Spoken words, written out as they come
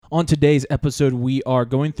On today's episode, we are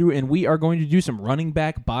going through and we are going to do some running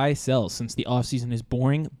back buy sells since the offseason is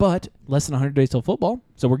boring, but less than 100 days till football.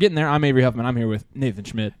 So we're getting there. I'm Avery Huffman. I'm here with Nathan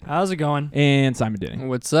Schmidt. How's it going? And Simon Denning.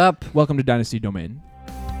 What's up? Welcome to Dynasty Domain.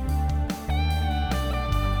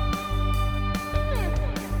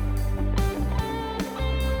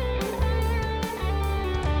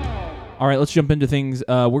 All right, let's jump into things.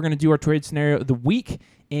 We're going to do our trade scenario of the week,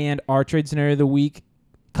 and our trade scenario of the week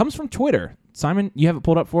comes from Twitter. Simon, you have it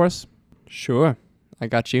pulled up for us? Sure. I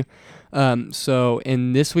got you. So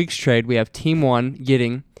in this week's trade, we have Team 1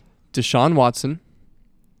 getting Deshaun Watson,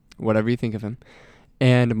 whatever you think of him,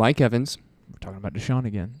 and Mike Evans. We're talking about Deshaun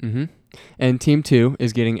again. Mm-hmm. And Team 2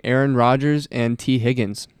 is getting Aaron Rodgers and T.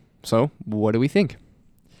 Higgins. So what do we think?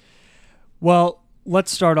 Well,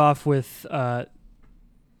 let's start off with,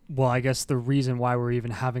 I guess the reason why we're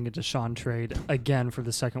even having a Deshaun trade again for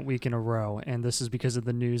the second week in a row, and this is because of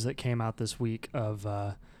the news that came out this week of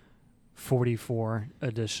 44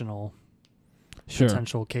 additional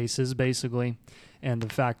potential cases, basically, and the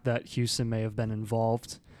fact that Houston may have been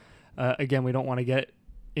involved. Again, we don't want to get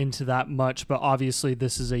into that much, but obviously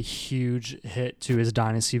this is a huge hit to his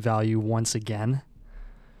dynasty value once again.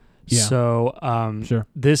 Yeah. So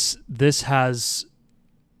this has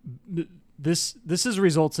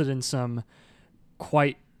resulted in some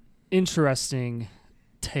quite interesting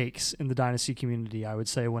takes in the dynasty community, I would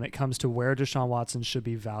say, when it comes to where Deshaun Watson should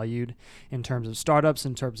be valued in terms of startups,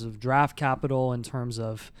 in terms of draft capital, in terms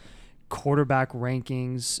of quarterback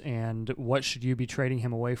rankings, and what should you be trading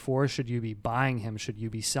him away for? Should you be buying him? Should you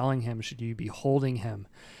be selling him? Should you be holding him?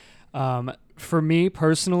 For me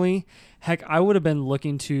personally, heck, I would have been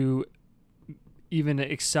looking to even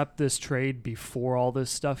accept this trade before all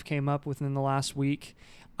this stuff came up within the last week.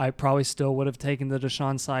 I probably still would have taken the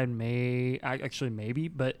Deshaun side, maybe,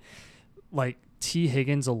 but like T.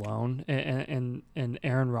 Higgins alone and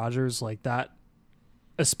Aaron Rodgers like that,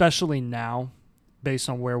 especially now, based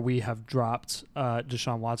on where we have dropped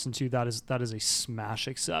Deshaun Watson to, that is a smash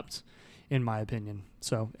accept, in my opinion.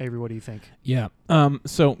 So, Avery, what do you think? Yeah.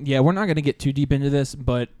 We're not going to get too deep into this,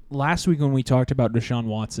 but last week when we talked about Deshaun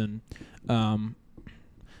Watson,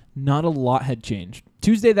 not a lot had changed.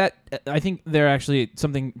 Tuesday, I think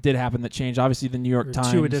something did happen that changed. Obviously, the New York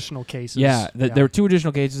Times. 2 additional cases. There were 2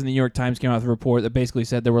 additional cases, and the New York Times came out with a report that basically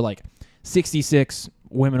said there were like 66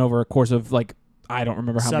 women over a course of like, I don't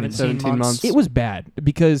remember how many. 17 months. It was bad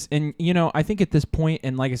because, and I think at this point,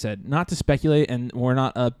 and like I said, not to speculate, and we're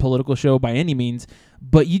not a political show by any means,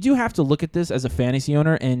 but you do have to look at this as a fantasy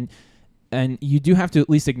owner, and you do have to at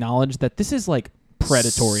least acknowledge that this is like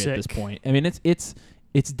predatory at this point. I mean,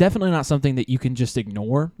 it's definitely not something that you can just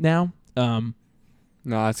ignore now. No,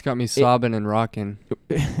 it's got me sobbing and rocking.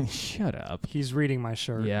 Shut up. He's reading my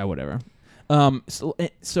shirt. Yeah, whatever. So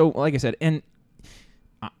like I said, and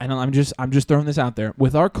I'm just throwing this out there.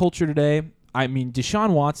 With our culture today, I mean, Deshaun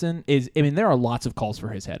Watson there are lots of calls for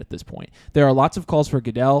his head at this point. There are lots of calls for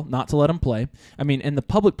Goodell not to let him play. I mean, and the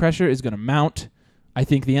public pressure is going to mount. I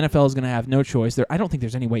think the NFL is going to have no choice. I don't think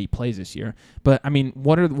there's any way he plays this year. But, I mean,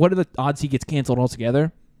 what are the odds he gets canceled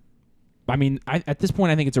altogether? I mean, at this point,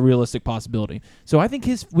 I think it's a realistic possibility. So I think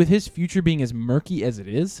with his future being as murky as it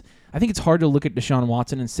is, I think it's hard to look at Deshaun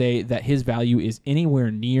Watson and say that his value is anywhere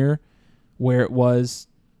near where it was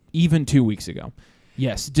even 2 weeks ago.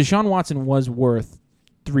 Yes, Deshaun Watson was worth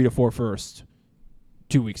 3 to 4 firsts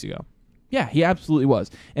 2 weeks ago. Yeah, he absolutely was.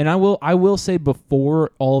 And I will say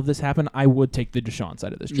before all of this happened, I would take the Deshaun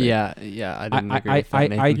side of this trade. Yeah, I didn't agree with that,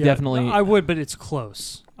 Nathan. Definitely. I would, but it's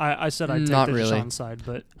close. I said I'd take the Deshaun side,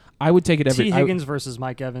 but I would take it T. Higgins versus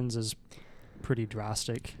Mike Evans is pretty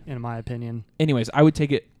drastic, in my opinion. Anyways, I would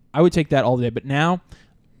take it. I would take that all day. But now,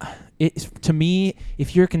 to me,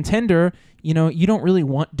 if you're a contender, you don't really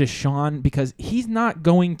want Deshaun because he's not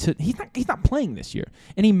playing this year,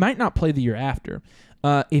 and he might not play the year after.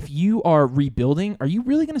 If you are rebuilding, are you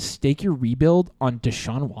really going to stake your rebuild on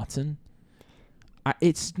Deshaun Watson?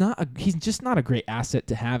 He's just not a great asset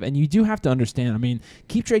to have, and you do have to understand. I mean,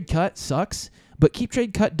 keep trade cut sucks, but keep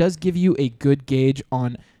trade cut does give you a good gauge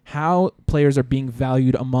on how players are being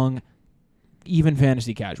valued among even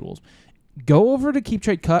fantasy casuals. Go over to keep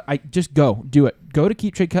trade cut. Do it. Go to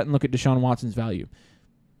keep trade cut and look at Deshaun Watson's value.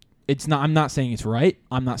 I'm not saying it's right.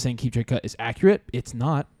 I'm not saying keep trade cut is accurate. It's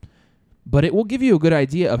not. But it will give you a good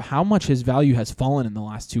idea of how much his value has fallen in the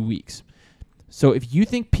last 2 weeks. So if you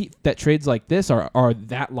think that trades like this are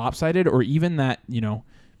that lopsided, or even that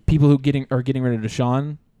people who are getting rid of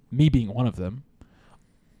Deshaun, me being one of them,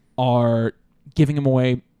 are giving him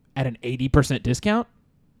away at an 80% discount,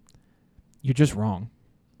 you're just wrong.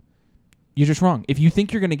 You're just wrong. If you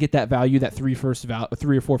think you're going to get that value, that 3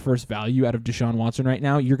 or 4 first value out of Deshaun Watson right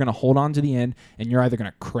now, you're going to hold on to the end, and you're either going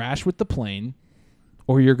to crash with the plane,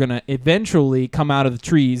 or you're going to eventually come out of the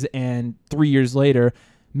trees, and 3 years later,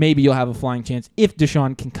 maybe you'll have a flying chance if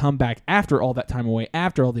Deshaun can come back after all that time away,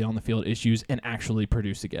 after all the on-the-field issues, and actually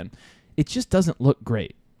produce again. It just doesn't look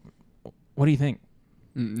great. What do you think?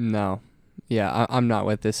 No. Yeah, I'm not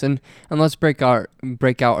with this. And let's break out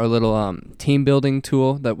our little team building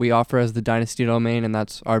tool that we offer as the Dynasty domain, and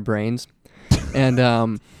that's our brains.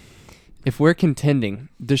 And if we're contending,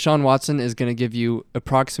 Deshaun Watson is going to give you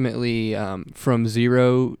approximately from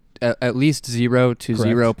zero, at least 0 to Correct.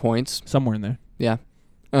 0 points. Somewhere in there. Yeah.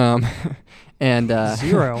 And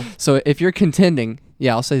 0. So if you're contending,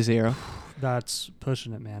 yeah, I'll say 0 That's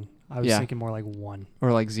pushing it, man. I was Yeah. thinking more like 1.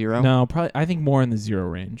 or like 0. No, probably. I think more in the 0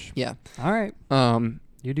 range. Yeah. All right.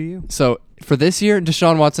 You do you. So for this year,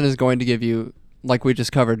 Deshaun Watson is going to give you, like we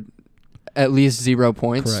just covered, at least 0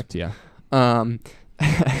 points. Correct. Yeah.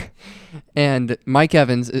 And Mike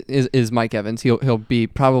Evans is Mike Evans. He'll be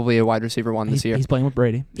probably a wide receiver 1 this year. He's playing with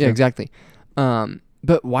Brady. Yeah, exactly.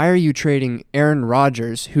 But why are you trading Aaron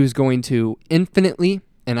Rodgers, who's going to infinitely,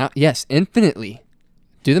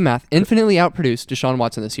 do the math, infinitely outproduce Deshaun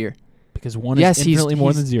Watson this year? Because one is infinitely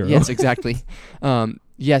more than 0. Yes, exactly.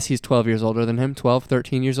 Yes, he's 12 years older than him, 12,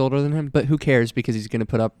 13 years older than him, but who cares because he's going to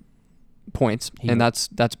put up points, and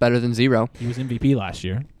that's better than 0. He was MVP last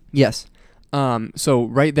year. Yes. So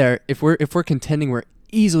right there, if we're contending, we're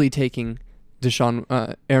easily taking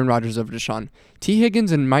Aaron Rodgers over Deshaun. T.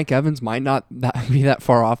 Higgins and Mike Evans might not be that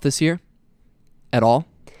far off this year at all,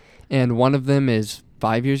 and one of them is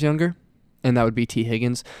 5 years younger, and that would be T.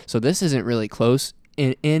 Higgins. So this isn't really close.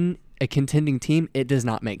 In a contending team, it does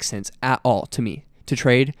not make sense at all to me to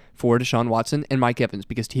trade for Deshaun Watson and Mike Evans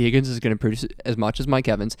because T. Higgins is going to produce as much as Mike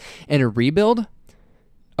Evans. And a rebuild,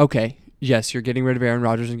 okay, yes, you're getting rid of Aaron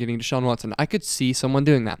Rodgers and getting Deshaun Watson. I could see someone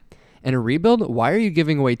doing that. And a rebuild, why are you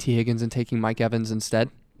giving away T. Higgins and taking Mike Evans instead?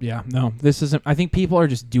 Yeah, no, this isn't. I think people are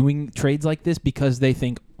just doing trades like this because they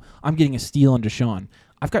think, I'm getting a steal on Deshaun.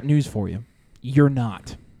 I've got news for you. You're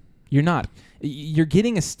not. You're not. You're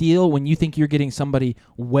getting a steal when you think you're getting somebody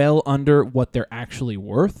well under what they're actually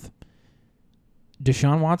worth.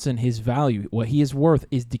 Deshaun Watson, his value, what he is worth,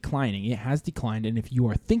 is declining. It has declined, and if you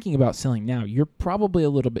are thinking about selling now, you're probably a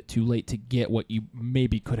little bit too late to get what you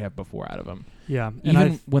maybe could have before out of him. Yeah.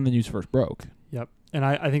 Even when the news first broke. Yep. And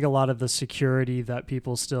I think a lot of the security that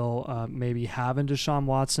people still maybe have in Deshaun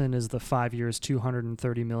Watson is the 5 years,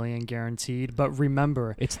 $230 million guaranteed. But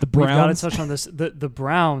remember, it's the we've got to Browns. touch on this. The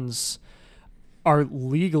Browns are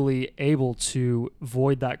legally able to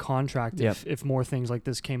void that contract if more things like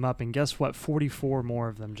this came up. And guess what? 44 more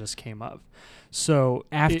of them just came up. So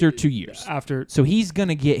After 2 years. So he's going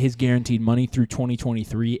to get his guaranteed money through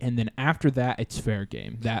 2023, and then after that, it's fair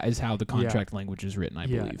game. That is how the contract language is written, I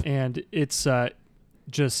believe. And it's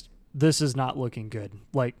just this is not looking good.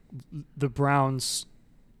 Like the Browns,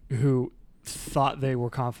 who thought they were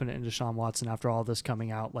confident in Deshaun Watson after all this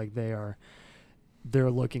coming out, like they're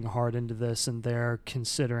looking hard into this, and they're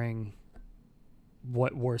considering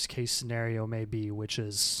what worst case scenario may be, which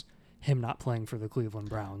is him not playing for the Cleveland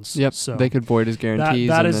Browns. Yep. So they could void his guarantees.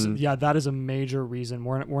 that is a major reason.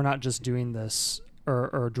 We're not just doing this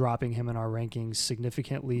or dropping him in our rankings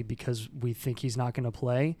significantly because we think he's not going to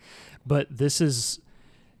play, but this is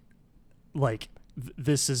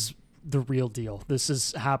the real deal. This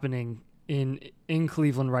is happening in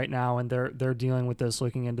Cleveland right now, and they're dealing with this,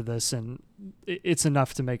 looking into this, and it's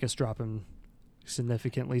enough to make us drop him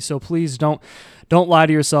significantly. So please don't lie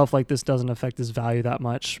to yourself like this doesn't affect his value that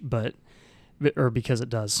much, because it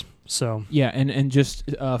does. So yeah, and just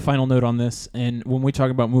a final note on this, and when we talk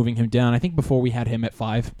about moving him down, I think before we had him at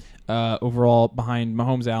 5 overall behind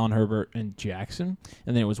Mahomes, Allen, Herbert, and Jackson,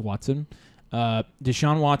 and then it was Watson.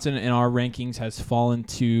 Deshaun Watson in our rankings has fallen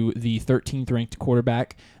to the 13th ranked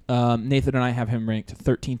quarterback. Nathan and I have him ranked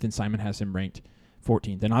 13th, and Simon has him ranked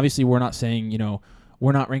 14th. And obviously, we're not saying,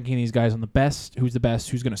 we're not ranking these guys on the best, who's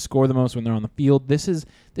going to score the most when they're on the field. This is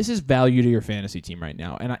value to your fantasy team right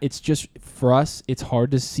now. And it's just, for us, it's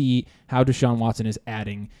hard to see how Deshaun Watson is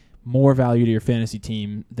adding more value to your fantasy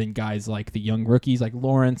team than guys like the young rookies like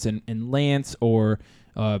Lawrence and Lance or,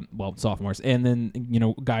 sophomores. And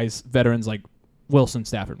then, guys, veterans like Wilson,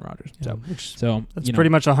 Stafford, and Rodgers. Yeah, that's pretty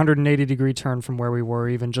much a 180-degree turn from where we were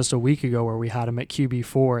even just a week ago, where we had him at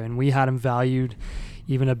QB4, and we had him valued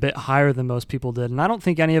even a bit higher than most people did. And I don't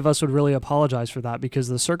think any of us would really apologize for that, because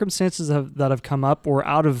the circumstances that have come up were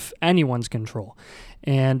out of anyone's control.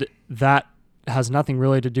 And that has nothing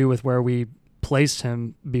really to do with where we placed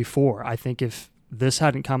him before. I think if this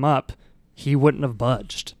hadn't come up, he wouldn't have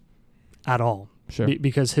budged. at all. Sure.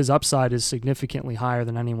 Because his upside is significantly higher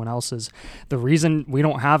than anyone else's. The reason we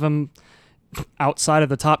don't have him outside of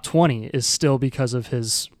the top 20 is still because of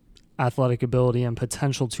his athletic ability and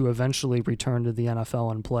potential to eventually return to the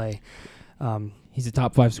NFL and play. He's a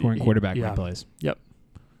top 5 scoring quarterback when he plays. Yep.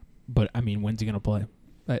 But I mean, when's he going to play?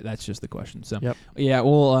 That's just the question. So yep. Yeah,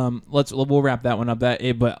 we'll wrap that one up.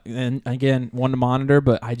 But and again, one to monitor.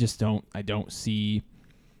 But I don't see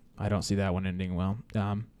that one ending well.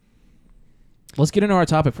 Let's get into our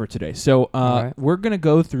topic for today. So right. We're going to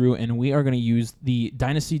go through and we are going to use the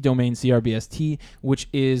Dynasty Domain CRBST, which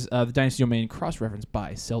is the Dynasty Domain Cross-Reference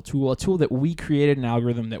Buy Sell tool, a tool that we created, an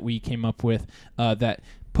algorithm that we came up with that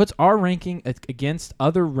puts our ranking against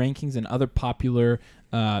other rankings and other popular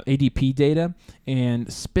ADP data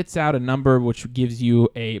and spits out a number which gives you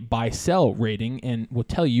a buy-sell rating and will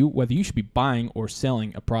tell you whether you should be buying or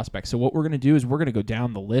selling a prospect. So what we're going to do is we're going to go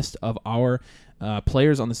down the list of our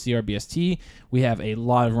players on the CRBST. We have a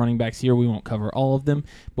lot of running backs here. We won't cover all of them,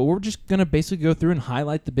 but we're just going to basically go through and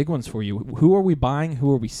highlight the big ones for you. Who are we buying?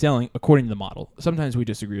 Who are we selling according to the model? Sometimes we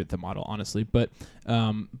disagree with the model, honestly, but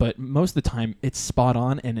most of the time it's spot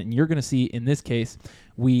on, and you're going to see in this case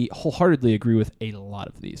we wholeheartedly agree with a lot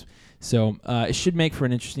of these. So it should make for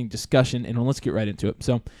an interesting discussion, and let's get right into it.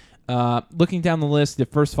 So looking down the list, the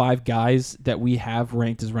first 5 guys that we have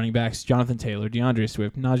ranked as running backs: Jonathan Taylor, DeAndre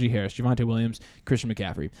Swift, Najee Harris, Javonte Williams, Christian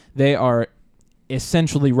McCaffrey. They are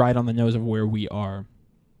essentially right on the nose of where we are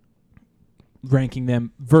ranking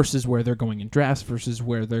them versus where they're going in drafts versus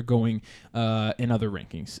where they're going in other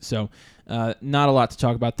rankings. So not a lot to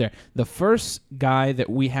talk about there. The first guy that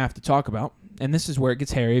we have to talk about, and this is where it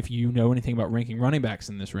gets hairy if you know anything about ranking running backs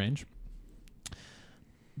in this range,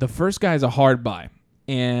 the first guy is a hard buy.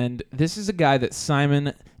 And this is a guy that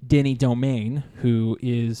Simon Denny Domain, who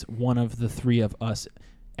is one of the 3 of us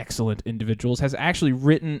excellent individuals, has actually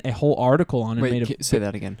written a whole article on. Wait, say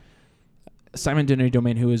that again. Simon Denny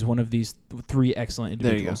Domain, who is one of these 3 excellent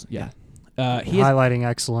individuals. There you go. Yeah. Highlighting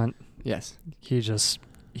excellent. Yes.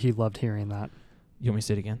 He loved hearing that. You want me to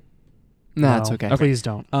say it again? No, it's okay. Please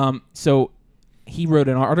don't. So he wrote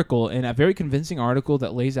an article, and a very convincing article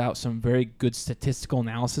that lays out some very good statistical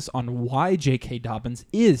analysis on why J.K. Dobbins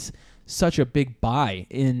is such a big buy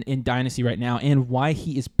in Dynasty right now and why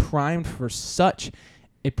he is primed for such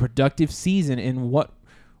a productive season in what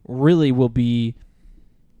really will be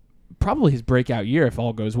probably his breakout year if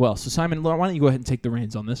all goes well. So, Simon, why don't you go ahead and take the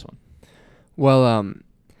reins on this one? Well,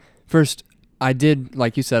 first, I did,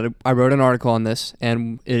 like you said, I wrote an article on this,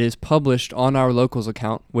 and it is published on our Locals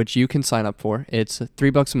account, which you can sign up for. It's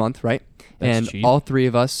 $3 a month, right? That's and cheap. all three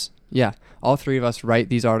of us write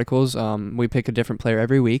these articles. We pick a different player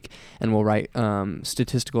every week, and we'll write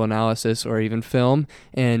statistical analysis or even film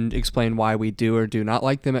and explain why we do or do not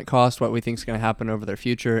like them at cost, what we think is going to happen over their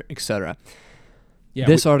future, etc. Yeah,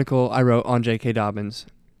 this article I wrote on J.K. Dobbins,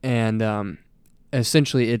 and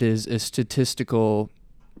essentially it is a statistical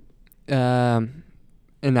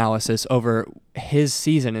analysis over his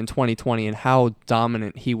season in 2020 and how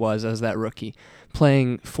dominant he was as that rookie,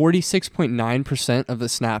 playing 46.9% of the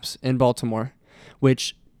snaps in Baltimore,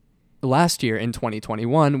 which last year in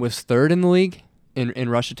 2021 was 3rd in the league in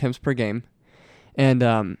rush attempts per game.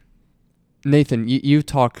 And Nathan, you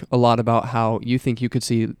talk a lot about how you think you could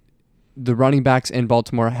see the running backs in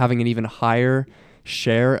Baltimore having an even higher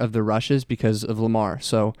share of the rushes because of Lamar.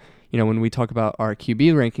 So, when we talk about our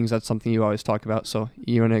QB rankings, that's something you always talk about. So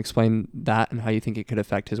you want to explain that and how you think it could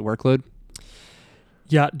affect his workload?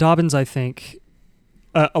 Yeah, Dobbins, I think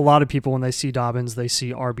a lot of people, when they see Dobbins, they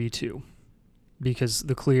see RB2 because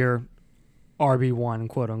the clear RB1,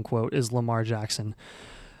 quote unquote, is Lamar Jackson,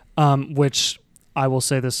 which I will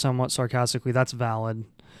say this somewhat sarcastically, that's valid,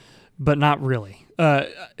 but not really.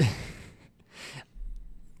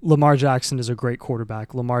 Lamar Jackson is a great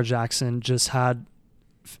quarterback. Lamar Jackson just had,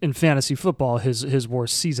 in fantasy football, his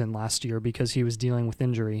worst season last year because he was dealing with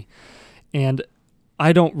injury. And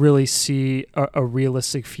I don't really see a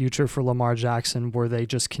realistic future for Lamar Jackson where they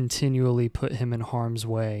just continually put him in harm's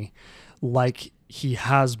way like he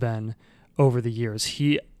has been over the years.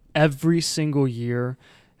 He, every single year,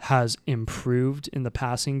 has improved in the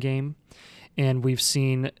passing game, and we've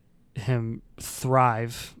seen him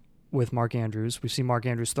thrive with Mark Andrews. We've seen Mark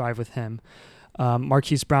Andrews thrive with him.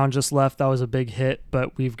 Marquise Brown just left. That was a big hit,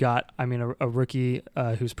 but we've got, a rookie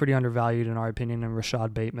who's pretty undervalued in our opinion, and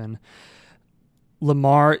Rashad Bateman.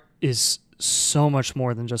 Lamar is so much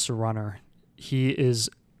more than just a runner. He is,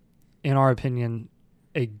 in our opinion,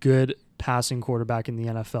 a good passing quarterback in the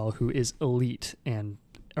NFL who is elite and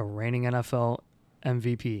a reigning NFL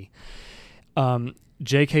MVP.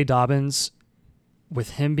 J.K. Dobbins,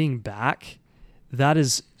 with him being back, that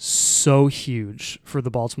is so huge for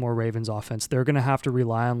the Baltimore Ravens offense. They're going to have to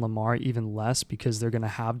rely on Lamar even less because they're going to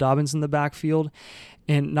have Dobbins in the backfield.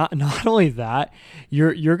 And not only that,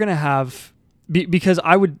 you're going to have because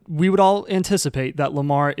we would all anticipate that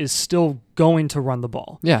Lamar is still going to run the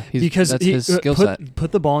ball. Yeah, that's his skill set.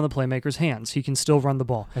 Put the ball in the playmaker's hands. He can still run the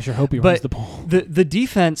ball. I sure hope he runs the ball. The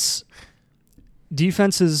defense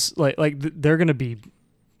is like they're going to be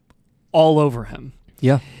all over him.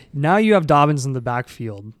 Yeah. Now you have Dobbins in the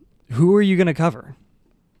backfield. Who are you going to cover?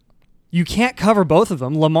 You can't cover both of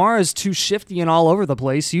them. Lamar is too shifty and all over the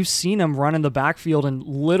place. You've seen him run in the backfield and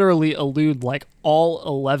literally elude like all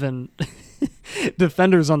 11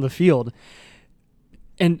 defenders on the field.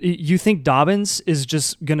 And you think Dobbins is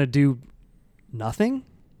just going to do nothing?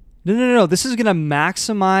 No. This is going to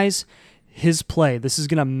maximize his play. This is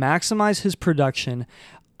going to maximize his production.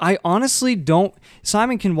 I honestly don't.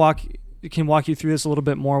 Simon can walk you through this a little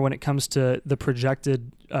bit more when it comes to the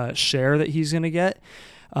projected share that he's going to get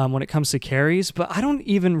when it comes to carries, but I don't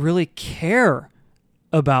even really care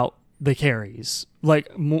about the carries. Like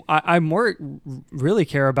I more really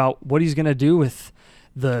care about what he's going to do with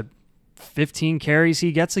the 15 carries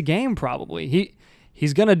he gets a game. Probably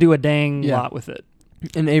he's going to do a dang lot with it.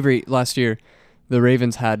 And Avery, last year, the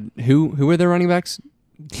Ravens had who were their running backs?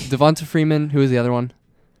 Devonta Freeman. Who was the other one?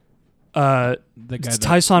 The guy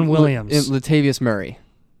Tyson Williams, Latavius Murray,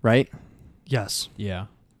 right? Yes. Yeah.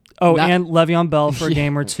 Oh, and Le'Veon Bell for a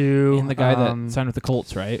game or two. And the guy that signed with the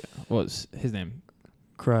Colts, right? What was his name?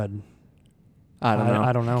 Crud. I don't know.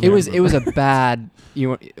 I don't know. It was a bad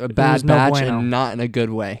batch and not in a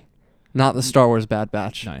good way. Not the Star Wars Bad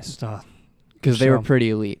Batch. Nice. Because they were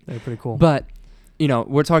pretty elite. They were pretty cool. But,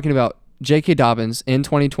 we're talking about J.K. Dobbins in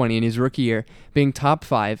 2020 in his rookie year being top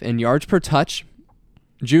 5 in yards per touch,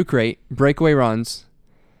 juke rate, breakaway runs,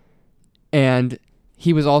 and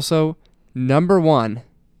he was also number 1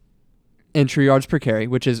 in true yards per carry,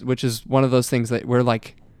 which is one of those things that we're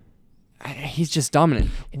like, he's just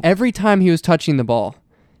dominant. Every time he was touching the ball,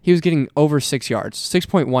 he was getting over 6 yards,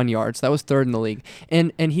 6.1 yards. That was 3rd in the league,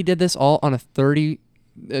 and he did this all on a 30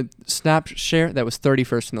 snap share that was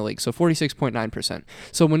 31st in the league, so 46.9%.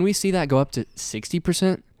 So when we see that go up to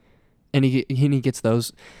 60%, and he gets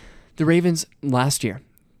those, the Ravens last year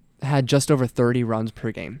had just over 30 runs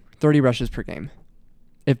per game, 30 rushes per game.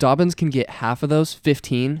 If Dobbins can get half of those,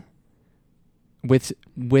 15, with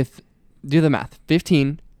do the math,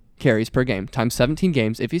 15 carries per game times 17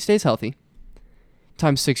 games, if he stays healthy,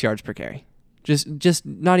 times 6 yards per carry. Just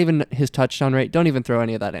not even his touchdown rate. Don't even throw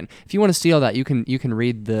any of that in. If you want to steal that, you can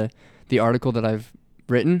read the article that I've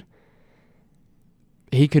written.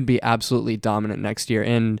 He could be absolutely dominant next year,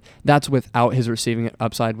 and that's without his receiving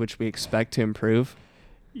upside, which we expect to improve.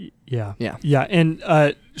 Yeah. And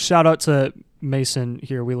shout out to Mason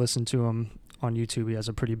here. We listened to him on YouTube. He has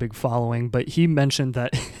a pretty big following, but he mentioned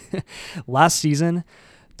that last season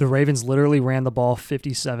the Ravens literally ran the ball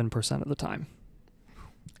 57% of the time.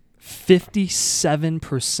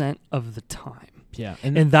 57% of the time. Yeah.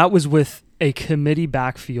 And that was with a committee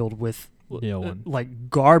backfield with like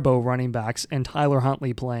Garbo running backs and Tyler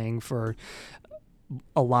Huntley playing for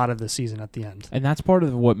a lot of the season at the end. And that's part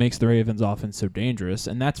of what makes the Ravens offense so dangerous,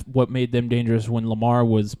 and that's what made them dangerous when Lamar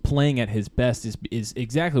was playing at his best is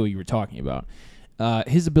exactly what you were talking about.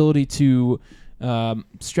 His ability to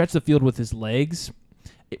stretch the field with his legs,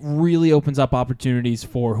 it really opens up opportunities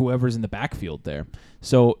for whoever's in the backfield there.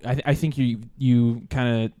 So I think you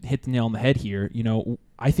kind of hit the nail on the head here.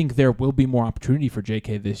 I think there will be more opportunity for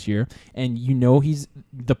JK this year, and he's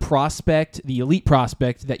the prospect, the elite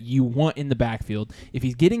prospect that you want in the backfield. If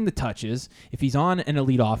he's getting the touches, if he's on an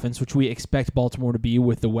elite offense, which we expect Baltimore to be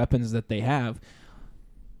with the weapons that they have,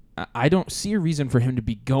 I don't see a reason for him to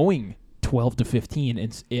be going 12 to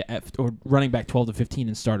 15 or running back 12 to 15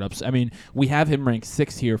 in startups. I mean, we have him ranked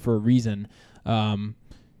 6th here for a reason.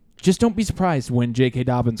 Just don't be surprised when J.K.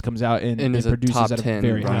 Dobbins comes out and produces at a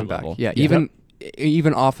very high level. Yeah,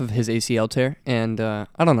 even off of his ACL tear. And I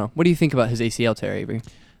don't know. What do you think about his ACL tear, Avery?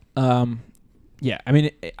 Yeah, I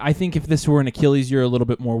mean, I think if this were an Achilles, you're a little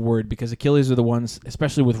bit more worried because Achilles are the ones,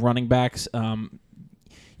 especially with running backs,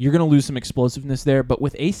 you're going to lose some explosiveness there. But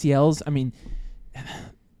with ACLs, I mean,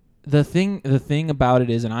 the thing about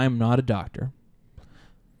it is, and I am not a doctor,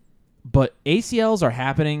 but ACLs are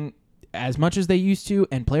happening as much as they used to,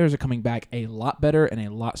 and players are coming back a lot better and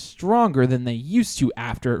a lot stronger than they used to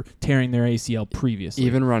after tearing their ACL previously.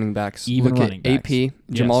 Even running backs. Even Look running at backs. AP,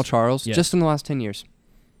 Jamal Yes. Charles, Yes. just in the last 10 years.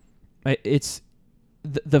 It's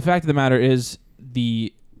the fact of the matter is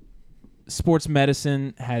the sports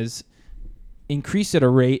medicine has increased at a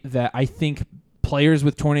rate that I think players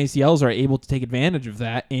with torn ACLs are able to take advantage of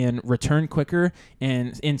that and return quicker,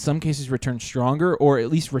 and in some cases return stronger, or at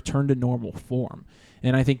least return to normal form.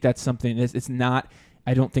 And I think that's something. It's not.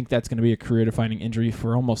 I don't think that's going to be a career-defining injury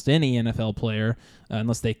for almost any NFL player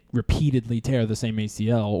unless they repeatedly tear the same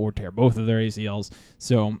ACL or tear both of their ACLs.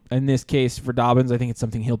 So in this case, for Dobbins, I think it's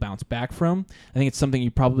something he'll bounce back from. I think it's something you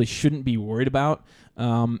probably shouldn't be worried about.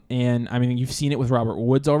 And, I mean, you've seen it with Robert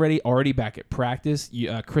Woods already back at practice.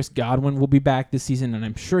 Chris Godwin will be back this season, and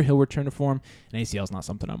I'm sure he'll return to form. And ACL is not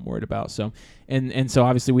something I'm worried about. So, and so,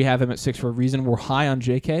 obviously, we have him at 6 for a reason. We're high on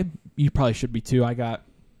J.K. You probably should be, too. I got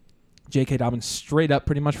J.K. Dobbins straight up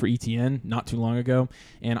pretty much for ETN not too long ago,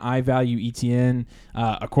 and I value ETN,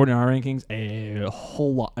 according to our rankings, a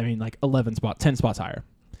whole lot. I mean, like 10 spots higher.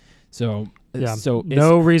 So,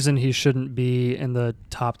 no reason he shouldn't be in the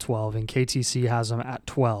top 12, and KTC has him at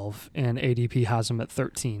 12, and ADP has him at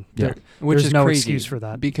 13. Yeah. Which is no crazy excuse for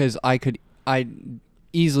that. Because I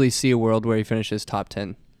easily see a world where he finishes top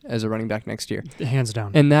 10 as a running back next year. Hands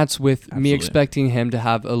down. And that's with Absolutely. me expecting him to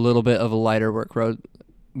have a little bit of a lighter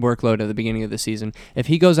workload at the beginning of the season. If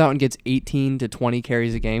he goes out and gets 18 to 20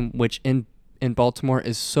 carries a game, which in Baltimore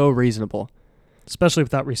is so reasonable. Especially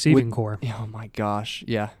with that receiving core. Oh my gosh.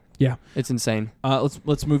 Yeah. Yeah. It's insane.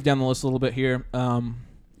 Let's move down the list a little bit here.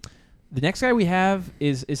 The next guy we have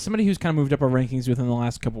is somebody who's kind of moved up our rankings within the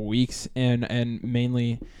last couple of weeks, and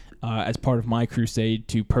mainly as part of my crusade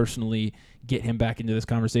to personally get him back into this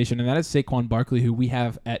conversation, and that is Saquon Barkley, who we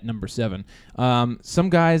have at number 7. Some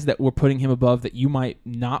guys that we're putting him above that you might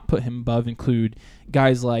not put him above include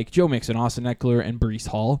guys like Joe Mixon, Austin Eckler, and Breece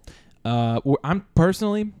Hall.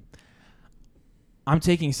 I'm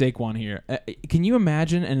taking Saquon here. Can you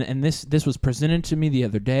imagine, and this was presented to me the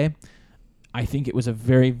other day, I think it was a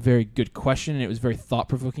very, very good question, and it was very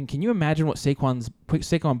thought-provoking. Can you imagine what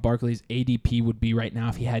Saquon Barkley's ADP would be right now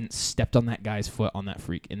if he hadn't stepped on that guy's foot on that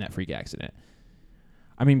freak accident?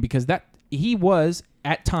 I mean, because he was,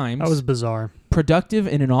 at times... That was bizarre. ...productive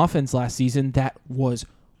in an offense last season that was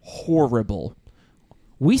horrible.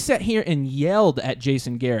 We sat here and yelled at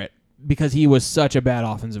Jason Garrett because he was such a bad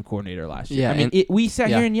offensive coordinator last year. Yeah, I mean, we sat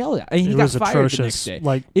here and yelled at him. I mean, he got fired atrocious. the next day.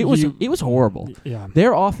 Like, it was horrible. Yeah.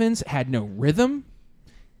 Their offense had no rhythm.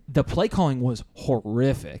 The play calling was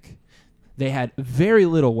horrific. They had very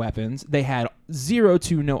little weapons. They had 0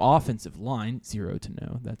 to no offensive line. 0 to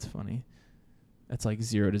no. That's funny. That's like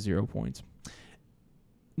 0 to 0 points.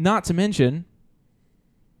 Not to mention,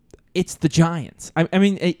 it's the Giants. I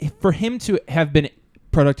mean, for him to have been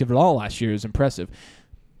productive at all last year is impressive.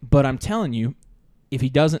 But I'm telling you, if he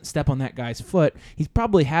doesn't step on that guy's foot, he's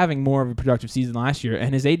probably having more of a productive season last year,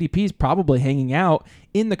 and his ADP is probably hanging out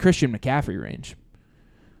in the Christian McCaffrey range.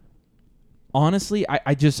 Honestly,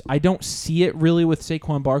 I don't see it really with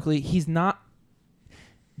Saquon Barkley. He's not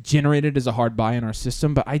generated as a hard buy in our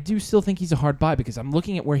system, but I do still think he's a hard buy because I'm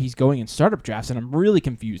looking at where he's going in startup drafts, and I'm really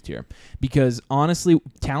confused here. Because honestly,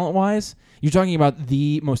 talent-wise, you're talking about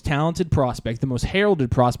the most talented prospect, the most heralded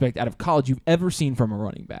prospect out of college you've ever seen from a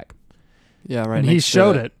running back. Yeah, right. And he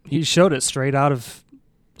showed it. He showed it straight out of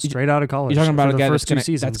college. You're talking about a guy that's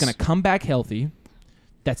going to come back healthy,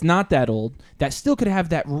 that's not that old, that still could have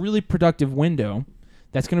that really productive window,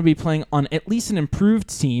 that's going to be playing on at least an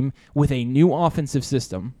improved team with a new offensive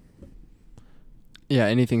system. Yeah,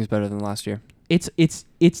 anything's better than last year. It's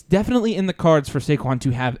definitely in the cards for Saquon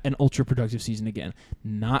to have an ultra productive season again.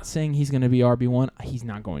 Not saying he's going to be RB1. He's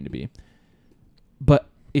not going to be. But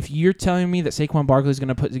if you're telling me that Saquon Barkley is going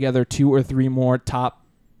to put together 2 or 3 more top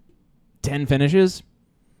 10 finishes,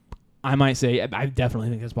 I might say I definitely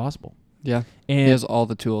think that's possible. Yeah, and he has all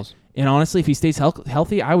the tools. And honestly, if he stays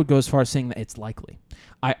healthy, I would go as far as saying that it's likely.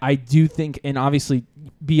 I do think, and obviously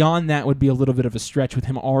beyond that would be a little bit of a stretch with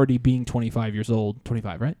him already being 25 years old.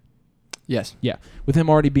 25, right? Yes. Yeah, with him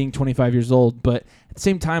already being 25 years old. But at the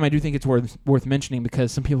same time, I do think it's worth mentioning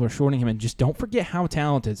because some people are shorting him. And just don't forget how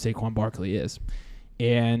talented Saquon Barkley is.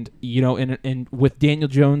 And, you know, and with Daniel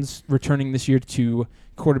Jones returning this year to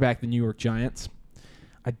quarterback the New York Giants,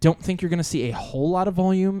 I don't think you're going to see a whole lot of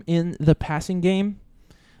volume in the passing game.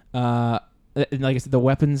 Like I said, the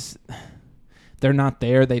weapons, they're not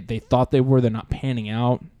there. They thought they were. They're not panning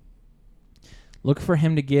out. Look for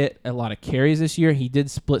him to get a lot of carries this year. He did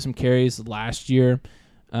split some carries last year.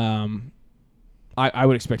 I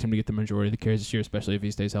would expect him to get the majority of the carries this year, especially if he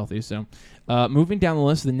stays healthy. So moving down the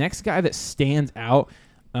list, the next guy that stands out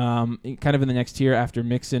kind of in the next tier after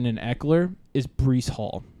Mixon and Eckler is Breece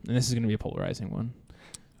Hall. And this is going to be a polarizing one.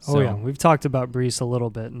 So, yeah. We've talked about Breece a little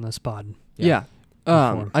bit in this pod. Yeah.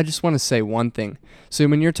 I just want to say one thing. So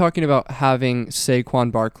when you're talking about having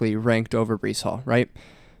Saquon Barkley ranked over Breece Hall, right?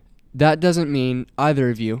 That doesn't mean either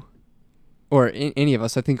of you or any of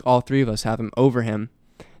us, I think all three of us have him over him.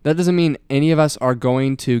 That doesn't mean any of us are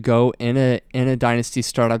going to go in a dynasty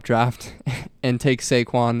startup draft and take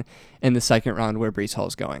Saquon in the second round where Breece Hall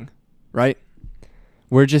is going, right?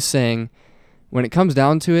 We're just saying when it comes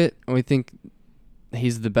down to it, we think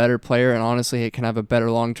he's the better player, and honestly, it can have a better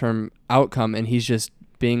long-term outcome, and he's just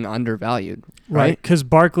being undervalued, right? Because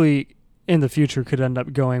Barkley in the future could end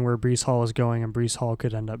up going where Breece Hall is going, and Breece Hall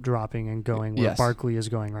could end up dropping and going where Barkley is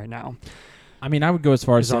going right now. I mean, I would go as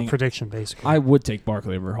far as saying our prediction, basically. I would take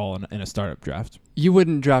Barkley over Hall in a startup draft. You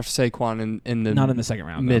wouldn't draft Saquon in the not in the second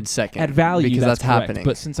round, mid-second at value because that's correct. happening.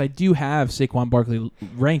 But since I do have Saquon Barkley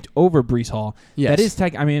ranked over Breece Hall, that is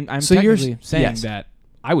I'm so technically saying that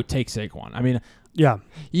I would take Saquon. I mean, I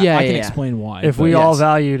can explain why. If we all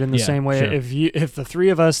valued in the same way, sure. if the three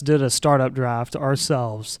of us did a startup draft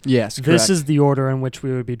ourselves, this is the order in which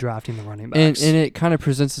we would be drafting the running backs. And it kind of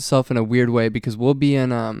presents itself in a weird way because we'll be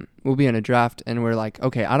in a draft and we're like,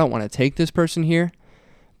 okay, I don't want to take this person here,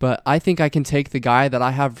 but I think I can take the guy that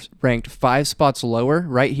I have ranked 5 spots lower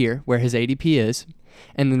right here where his ADP is,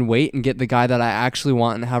 and then wait and get the guy that I actually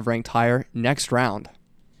want and have ranked higher next round.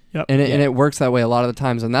 Yep. And it works that way a lot of the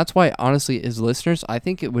times. And that's why, honestly, as listeners, I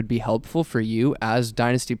think it would be helpful for you as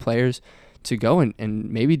dynasty players to go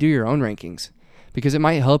and maybe do your own rankings. Because it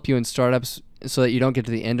might help you in startups so that you don't get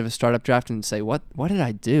to the end of a startup draft and say, what did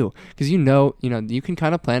I do? Because you can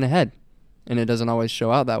kind of plan ahead. And it doesn't always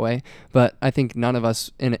show out that way. But I think none of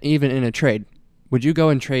us, even in a trade, would you go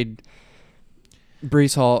and trade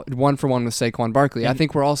Breece Hall 1-for-1 with Saquon Barkley? I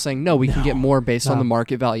think we're all saying no. We can get more based on the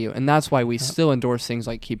market value, and that's why we still endorse things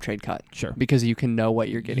like keep, trade, cut. Sure, because you can know what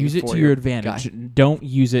you're getting. Use it to your advantage. Guy. Don't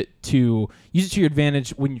use it to your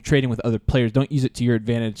advantage when you're trading with other players. Don't use it to your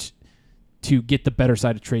advantage to get the better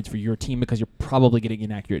side of trades for your team because you're probably getting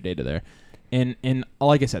inaccurate data there. And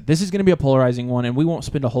like I said, this is going to be a polarizing one, and we won't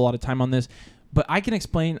spend a whole lot of time on this. But I can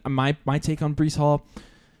explain my take on Breece Hall.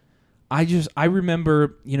 I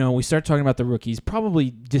remember, we started talking about the rookies,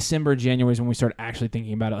 probably December, January is when we started actually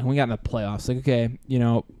thinking about it. And we got in the playoffs. Like, okay,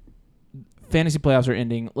 fantasy playoffs are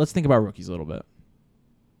ending. Let's think about rookies a little bit.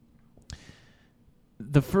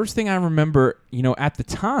 The first thing I remember, at the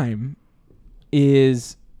time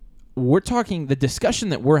is we're talking the discussion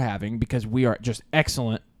that we're having because we are just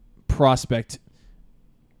excellent prospect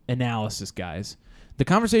analysis guys. The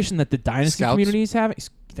conversation that the dynasty community is having.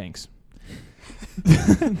 Thanks.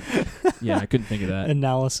 Yeah, I couldn't think of that.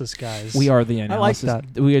 Analysis guys. We are the analysis. I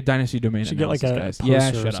like that. We are dynasty domain should analysis get like a guys. poster Yeah,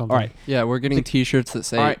 or shut up. something. All right. Yeah, we're getting T-shirts that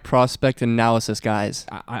say prospect analysis guys.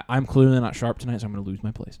 I'm clearly not sharp tonight, so I'm going to lose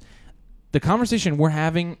my place. The conversation we're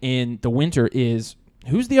having in the winter is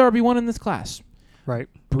who's the RB1 in this class? Right.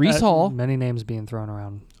 Breece Hall. Many names being thrown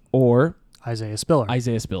around. Or Isaiah Spiller.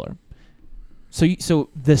 So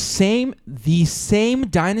the same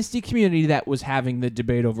dynasty community that was having the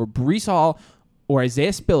debate over Breece Hall or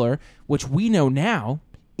Isaiah Spiller, which we know now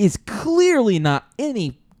is clearly not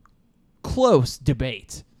any close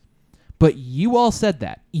debate. But you all said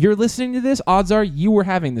that. You're listening to this, odds are you were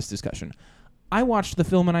having this discussion. I watched the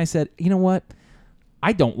film and I said, you know what?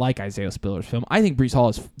 I don't like Isaiah Spiller's film. I think Breece Hall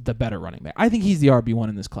is the better running back. I think he's the RB1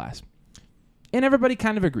 in this class. And everybody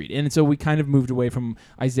kind of agreed. And so we kind of moved away from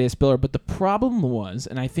Isaiah Spiller. But the problem was,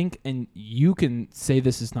 and I think, and you can say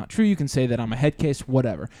this is not true, you can say that I'm a head case,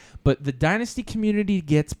 whatever. But the dynasty community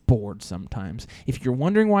gets bored sometimes. If you're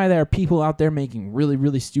wondering why there are people out there making really,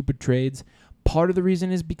 really stupid trades, part of the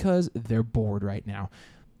reason is because they're bored right now.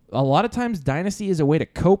 A lot of times, dynasty is a way to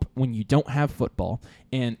cope when you don't have football.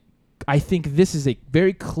 And I think this is a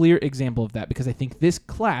very clear example of that because I think this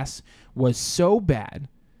class was so bad,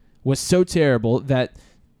 was so terrible that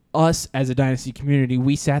us as a dynasty community,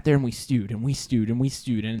 we sat there and we stewed and we stewed and we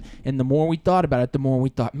stewed. And the more we thought about it, the more we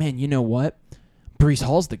thought, man, you know what? Breece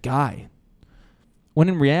Hall's the guy. When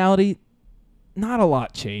in reality, not a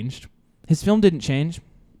lot changed. His film didn't change.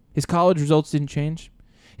 His college results didn't change.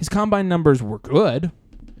 His combine numbers were good,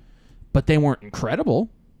 but they weren't incredible.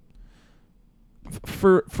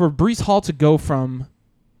 For Breece Hall to go from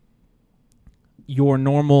your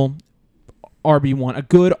normal RB1, a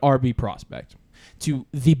good RB prospect, to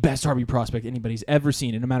the best RB prospect anybody's ever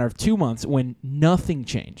seen in a matter of 2 months when nothing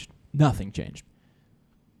changed. Nothing changed.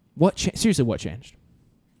 Seriously, what changed?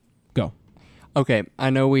 Go. Okay, I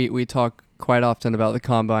know we talk quite often about the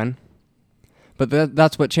combine, but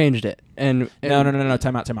that's what changed it. And No.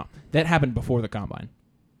 Time out. That happened before the combine.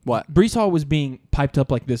 What? Breece Hall was being piped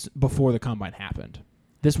up like this before the combine happened.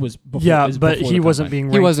 This was before. Yeah, this was but before he the wasn't combine. being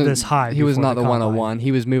He ranked wasn't this high. He was before not the combine. 101.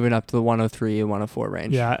 He was moving up to the 103 and 104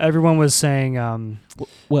 range. Yeah, everyone was saying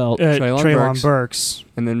Well, Treylon Burks,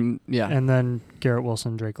 And then and then Garrett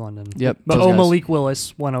Wilson, Drake London. Yep. But those guys. Malik Willis,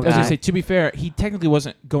 I was 102. gonna say, to be fair, he technically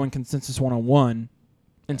wasn't going consensus 101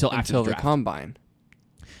 until after the the draft. combine.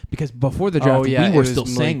 Because before the draft, yeah, we it were was still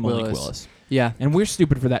saying Malik Malik Willis. Willis. Yeah. And we're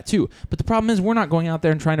stupid for that too. But the problem is we're not going out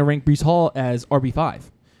there and trying to rank Breece Hall as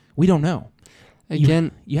RB5. We don't know.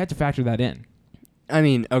 Again, You had to factor that in. I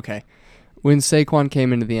mean, okay. When Saquon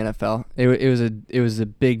came into the NFL, it was a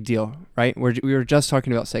big deal, right? We were just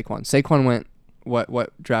talking about Saquon. Saquon went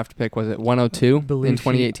what draft pick was it? 102 in Believe he-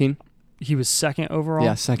 2018. He was second overall.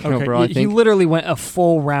 Yeah, second Okay, overall. I he think. literally went a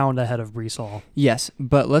full round ahead of Breece Hall. Yes,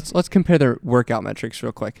 but let's compare their workout metrics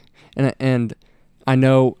real quick. And I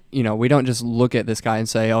know, we don't just look at this guy and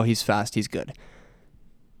say, "Oh, he's fast, he's good."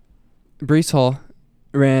 Breece Hall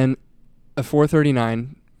ran a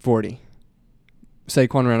 4:39.40.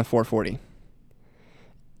 Saquon ran a 4:40.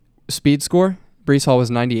 Speed score, Breece Hall was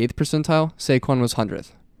 98th percentile, Saquon was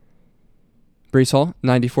 100th. Breece Hall,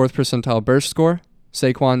 94th percentile burst score,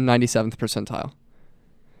 Saquon, 97th percentile.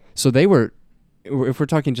 So they were, if we're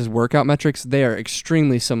talking just workout metrics, they are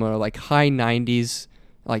extremely similar, like high 90s,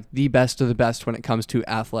 like the best of the best when it comes to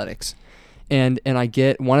athletics. And I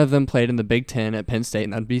get one of them played in the Big Ten at Penn State,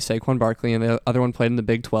 and that'd be Saquon Barkley, and the other one played in the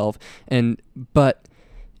Big 12. But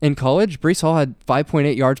in college, Breece Hall had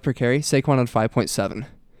 5.8 yards per carry, Saquon had 5.7.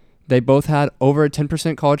 They both had over a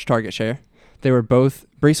 10% college target share.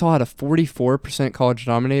 Breece Hall had a 44% college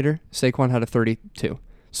denominator, Saquon had a 32.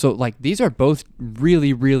 So, these are both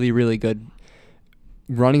really, really, really good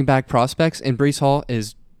running back prospects, and Breece Hall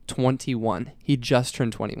is 21. He just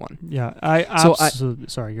turned 21. Yeah,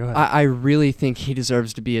 sorry, go ahead. I really think he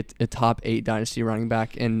deserves to be a top 8 dynasty running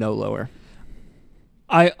back and no lower.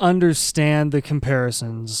 I understand the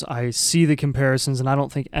comparisons. I see the comparisons, and I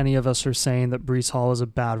don't think any of us are saying that Breece Hall is a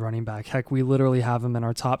bad running back. Heck, we literally have him in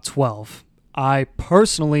our top 12. I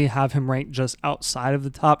personally have him ranked just outside of the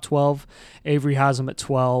top 12. Avery has him at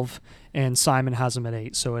 12, and Simon has him at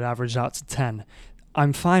 8, so it averaged out to 10.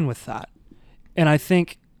 I'm fine with that. And I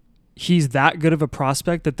think he's that good of a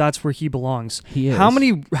prospect that's where he belongs. He is. How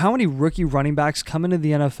many rookie running backs come into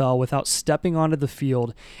the NFL without stepping onto the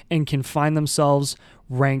field and can find themselves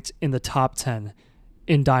ranked in the top 10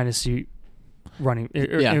 in dynasty running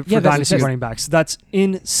that's running backs? That's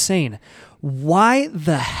insane. Why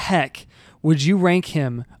the heck would you rank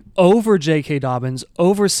him over J.K. Dobbins,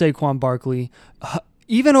 over Saquon Barkley,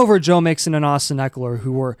 even over Joe Mixon and Austin Eckler,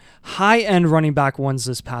 who were high-end running back ones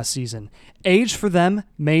this past season? Age for them,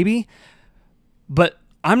 maybe, but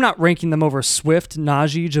I'm not ranking them over Swift,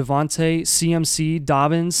 Najee, Javonte, CMC,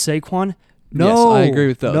 Dobbins, Saquon. No. Yes, I agree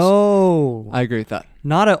with those. No. I agree with that.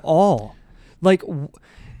 Not at all.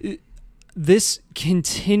 This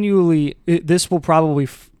will probably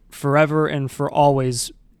forever and for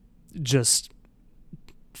always just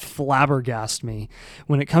flabbergast me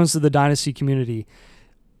when it comes to the dynasty community.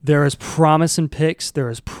 There is promise in picks. There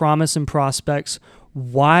is promise in prospects.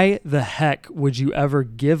 Why the heck would you ever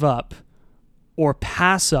give up or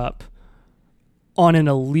pass up on an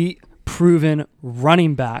elite proven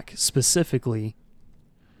running back specifically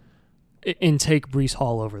and take Breece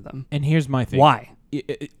Hall over them? And here's my thing. Why?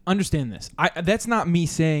 Understand this. That's not me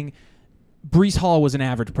saying Breece Hall was an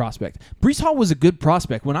average prospect. Breece Hall was a good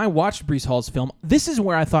prospect. When I watched Breece Hall's film, this is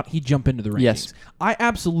where I thought he'd jump into the rankings. Yes. I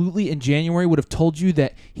absolutely, in January, would have told you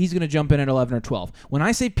that he's going to jump in at 11 or 12. When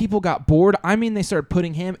I say people got bored, I mean they started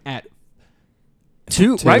putting him at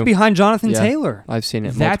Two, right behind Jonathan Yeah. Taylor. I've seen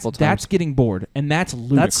it multiple times. That's getting bored, and that's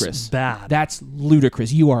ludicrous. That's bad. That's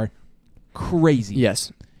ludicrous. You are crazy.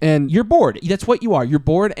 Yes. And You're bored. That's what you are. You're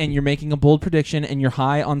bored, and you're making a bold prediction, and you're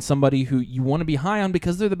high on somebody who you want to be high on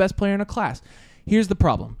because they're the best player in a class. Here's the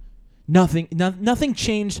problem. Nothing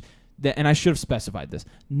changed, and I should have specified this.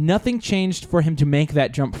 Nothing changed for him to make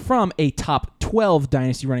that jump from a top 12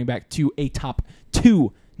 dynasty running back to a top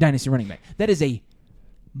 2 dynasty running back. That is a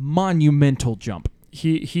monumental jump.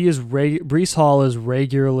 Breece Hall is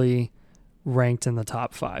regularly ranked in the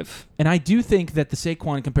top 5. And I do think that the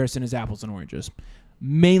Saquon comparison is apples and oranges,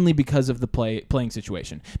 mainly because of the playing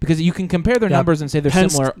situation. Because you can compare their numbers and say they're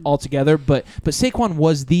similar altogether, but Saquon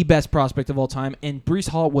was the best prospect of all time, and Breece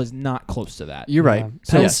Hall was not close to that. you're right.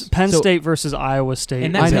 Penn State versus Iowa State.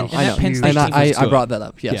 And I that's know. and that Penn State And team was I good. brought that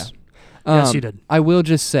up. Yes. Yes, you did. I will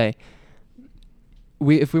just say,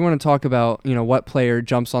 if we want to talk about what player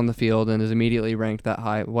jumps on the field and is immediately ranked that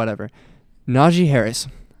high, whatever. Najee Harris,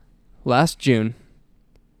 last June,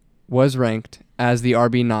 was ranked as the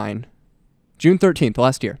RB9. June 13th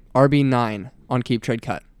last year, RB9 on Keep Trade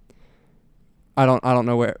Cut. I don't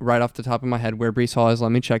know where right off the top of my head where Breece Hall is.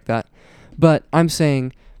 Let me check that. But I'm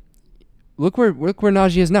saying, look where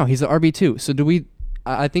Najee is now. He's the RB2. So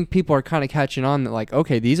I think people are kind of catching on that, like,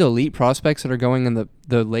 okay, these elite prospects that are going in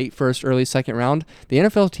the late first, early second round, the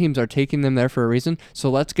NFL teams are taking them there for a reason. So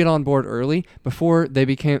let's get on board early before they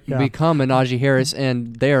become a Najee Harris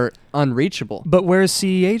and they're unreachable. But where is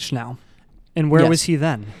CEH now? And where Yes. was he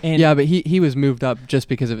then? And But he was moved up just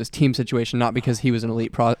because of his team situation, not because he was an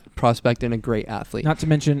elite prospect and a great athlete. not to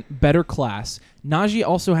mention better class. Najee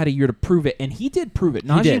also had a year to prove it, and he did prove it.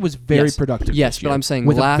 Najee did. was very Yes. productive. Yes, this but year I'm saying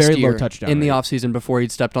with last a very year low touchdown in the rate. offseason before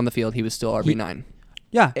he'd stepped on the field, he was still RB9.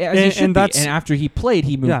 Yeah, As he should and be. that's And after he played,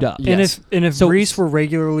 he moved up. Yes. And if So- Breece were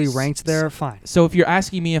regularly ranked there, fine. So if you're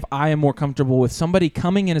asking me if I am more comfortable with somebody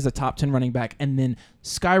coming in as a top 10 running back and then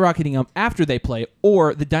skyrocketing up after they play,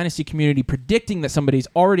 or the dynasty community predicting that somebody's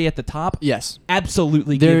already at the top, Yes.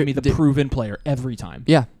 absolutely give me the proven player every time.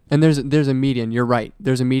 Yeah, and there's a median. You're right.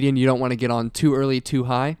 There's a median. You don't want to get on too early, too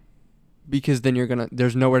high, because then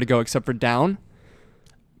there's nowhere to go except for down.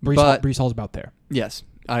 Breece Hall's about there. Yes,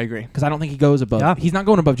 I agree. Because I don't think he goes above. Yeah. He's not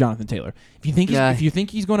going above Jonathan Taylor. If you think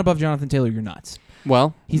he's going above Jonathan Taylor, you're nuts.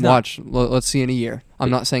 Well, He's watch. Let's see in a year.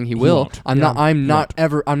 I'm not saying he He will. won't. I'm Yeah. not. He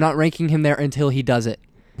won't. I'm not ranking him there until he does it.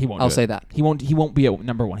 He won't. I'll do say it. that. He won't be at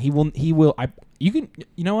number one. He will. You can.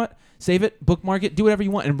 You know what? Save it. Bookmark it. Do whatever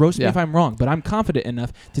you want, and roast me Yeah. if I'm wrong. But I'm confident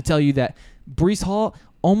enough to tell you that Breece Hall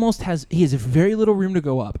he has very little room to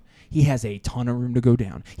go up. He has a ton of room to go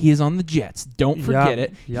down. He is on the Jets. Don't forget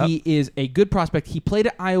it. Yep. He is a good prospect. He played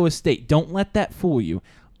at Iowa State. Don't let that fool you.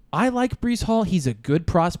 I like Breece Hall. He's a good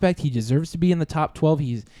prospect. He deserves to be in the top 12.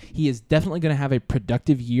 He is definitely going to have a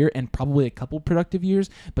productive year and probably a couple productive years.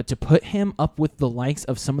 But to put him up with the likes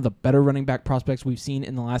of some of the better running back prospects we've seen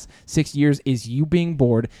in the last 6 years is you being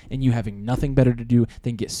bored and you having nothing better to do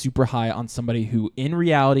than get super high on somebody who in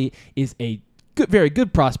reality is a very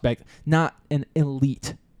good prospect, not an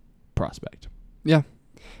elite prospect. Yeah.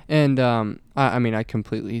 And I mean, I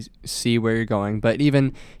completely see where you're going. But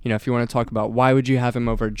even, if you want to talk about why would you have him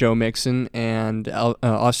over Joe Mixon and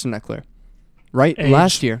Austin Eckler? Right? Age.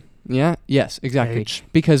 Last year. Yeah. Yes, exactly. Age.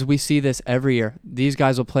 Because we see this every year. These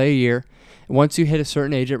guys will play a year. Once you hit a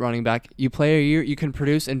certain age at running back, you play a year, you can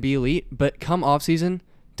produce and be elite. But come offseason,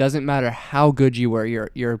 doesn't matter how good you were,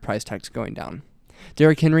 your price tag's going down.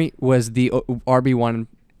 Derrick Henry was the RB1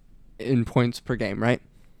 in points per game, right?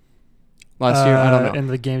 Last year, I don't know. In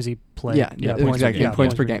the games he played. Yeah, exactly.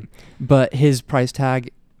 Points per game. But his price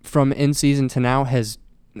tag from in season to now has,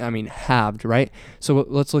 halved, right? So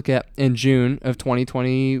let's look at in June of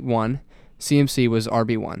 2021, CMC was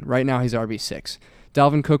RB1. Right now he's RB6.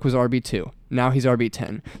 Dalvin Cook was RB2. Now he's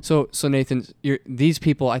RB10. So Nathan, these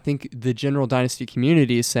people, I think the general dynasty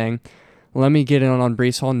community is saying, let me get in on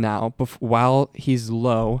Breece Hall now while he's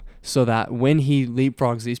low so that when he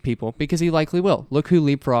leapfrogs these people, because he likely will. Look who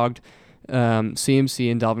leapfrogged CMC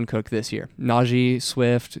and Dalvin Cook this year. Najee,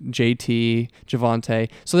 Swift, JT, Javonte.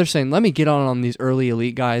 So they're saying, let me get on these early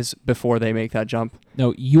elite guys before they make that jump.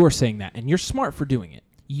 No, you are saying that, and you're smart for doing it.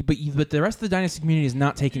 But the rest of the dynasty community is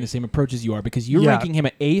not taking the same approach as you are because you're ranking him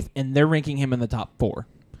at 8th and they're ranking him in the top 4.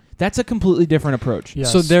 That's a completely different approach.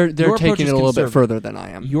 Yes. So they're Your approach taking is it a little bit conservative. further than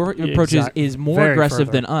I am. Your approach is more Very aggressive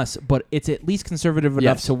further. than us, but it's at least conservative enough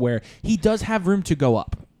Yes. to where he does have room to go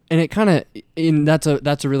up. And it kind of,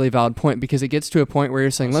 that's a really valid point because it gets to a point where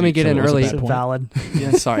you're saying, let me get in so it was a early. bad It's point. valid.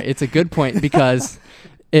 Yeah, sorry, it's a good point because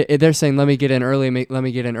they're saying, let me get in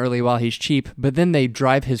early while he's cheap, but then they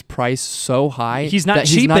drive his price so high. He's not that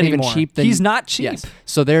cheap he's not anymore. Even cheap. He's not cheap. Yes.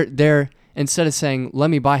 So they're instead of saying, let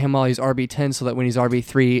me buy him while he's RB10 so that when he's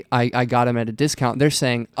RB3, I got him at a discount, they're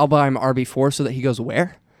saying, I'll buy him RB4 so that he goes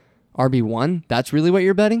where? RB1? That's really what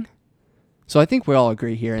you're betting? So I think we all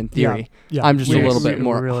agree here in theory. Yeah. I'm just We a little agree. bit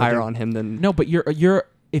more We really higher do. on him than... No, but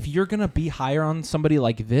if you're gonna be higher on somebody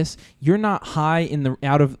like this, you're not high in the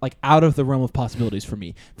out of the realm of possibilities for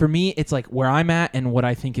me. For me, it's like where I'm at and what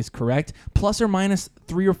I think is correct, plus or minus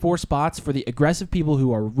 3 or 4 spots for the aggressive people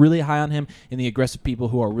who are really high on him and the aggressive people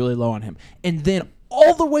who are really low on him, and then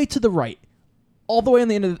all the way to the right, all the way on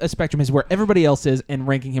the end of the spectrum is where everybody else is, and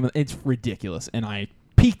ranking him. It's ridiculous, and I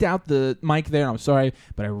peeked out the mic there. I'm sorry,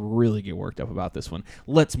 but I really get worked up about this one.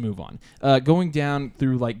 Let's move on. Going down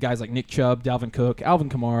through guys like Nick Chubb, Dalvin Cook, Alvin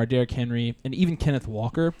Kamara, Derrick Henry, and even Kenneth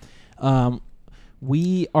Walker.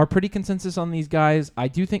 We are pretty consensus on these guys. I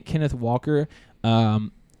do think Kenneth Walker.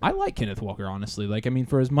 I like Kenneth Walker, honestly.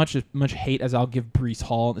 For as much hate as I'll give Breece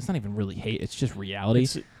Hall, it's not even really hate. It's just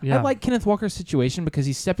reality. I like Kenneth Walker's situation because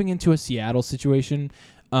he's stepping into a Seattle situation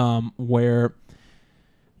where.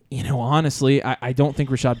 Honestly, I don't think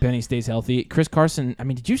Rashad Penny stays healthy. Chris Carson,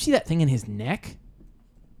 did you see that thing in his neck?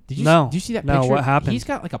 Did you No. do you see that No, picture? what happened? He's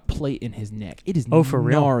got like a plate in his neck. It is For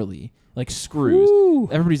real? gnarly, like screws. Woo.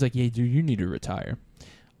 Everybody's like, "Yeah, dude, you need to retire."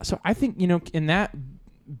 So I think, in that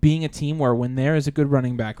being a team where when there is a good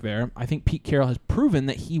running back there, I think Pete Carroll has proven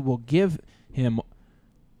that he will give him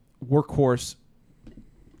workhorse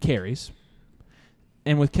carries.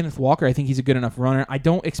 And with Kenneth Walker, I think he's a good enough runner. I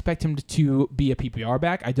don't expect him to be a PPR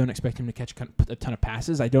back. I don't expect him to catch a ton of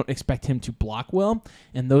passes. I don't expect him to block well.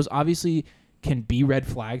 And those obviously can be red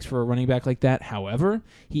flags for a running back like that. However,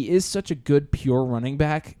 he is such a good pure running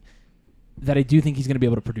back that I do think he's going to be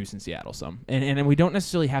able to produce in Seattle some. And we don't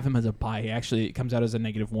necessarily have him as a buy. Actually, it comes out as a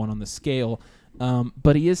 -1 on the scale.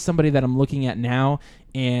 But he is somebody that I'm looking at now.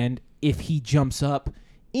 And if he jumps up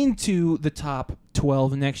into the top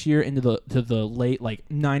 12 next year, into the late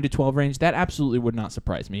 9 to 12 range, that absolutely would not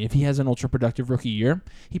surprise me. If he has an ultra productive rookie year,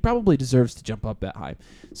 he probably deserves to jump up that high.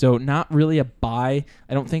 So not really a buy,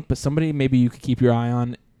 I don't think, but somebody maybe you could keep your eye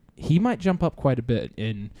on. He might jump up quite a bit,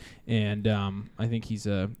 and I think he's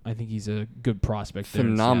a good prospect. There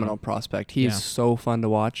Phenomenal prospect. He's Yeah. so fun to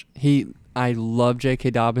watch. I love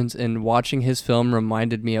J.K. Dobbins, and watching his film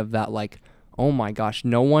reminded me of that. Oh my gosh,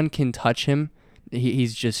 no one can touch him.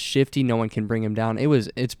 He's just shifty. No one can bring him down.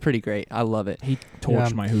 It's pretty great. I love it. He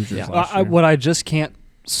torched my Hoosiers Yeah. last year. What I just can't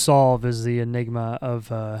solve is the enigma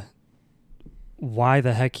of why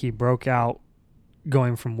the heck he broke out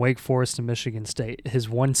going from Wake Forest to Michigan State. His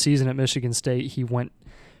one season at Michigan State, he went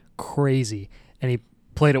crazy, and he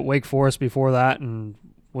played at Wake Forest before that and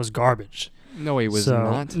was garbage. No, he was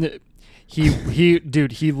not. He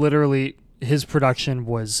literally, his production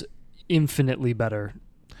was infinitely better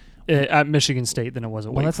at Michigan State than it was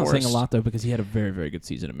at Wake Well, that's Forest. not saying a lot, though, because he had a very, very good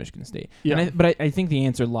season at Michigan State. Yeah. But I think the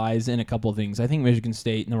answer lies in a couple of things. I think Michigan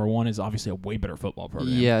State, number one, is obviously a way better football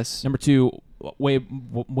program. Yes. Number two, way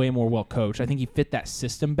more well coached. I think he fit that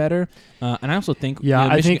system better. And I also think,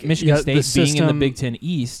 I think Michigan State being in the system- Big Ten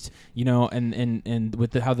East, and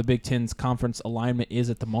with how the Big Ten's conference alignment is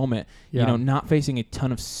at the moment, not facing a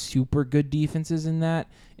ton of super good defenses in that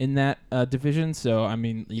division. So I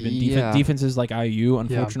mean, even defenses like IU,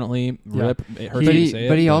 unfortunately, rip. It hurts to say it.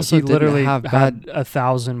 But he also he literally didn't have had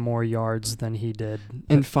 1,000 more yards than he did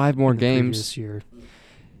in 5 more in the games previous year.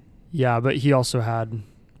 Yeah, but he also had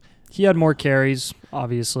more carries,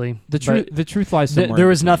 obviously. The truth lies somewhere. There in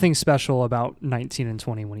was between. nothing special about 19 and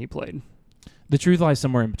 20 when he played. The truth lies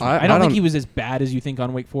somewhere in between. I don't think he was as bad as you think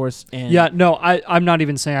on Wake Forest. And I'm not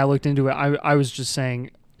even saying I looked into it. I was just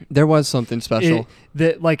saying there was something special.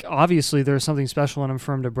 Obviously there's something special in him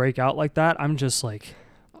for him to break out like that. I'm just like,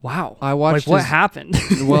 wow. I watched what happened.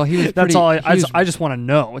 Well, he was. That's all. I just want to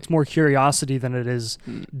know. It's more curiosity than it is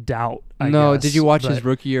doubt. I guess, did you watch his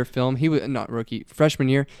rookie year film? He was not rookie, freshman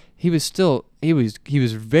year. He was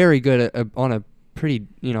very good on a pretty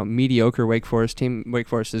mediocre Wake Forest team. Wake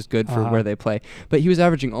Forest is good for where they play, but he was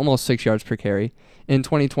averaging almost 6 yards per carry in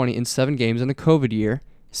 2020 in 7 games in the COVID year.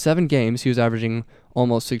 7 games he was averaging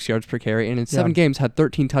almost 6 yards per carry, and in 7 games had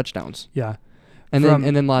 13 touchdowns. Yeah. And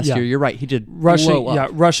then last year, you're right, he did rushing. blow up. Yeah,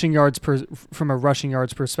 rushing yards from a rushing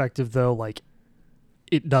yards perspective, though,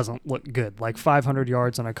 it doesn't look good. 500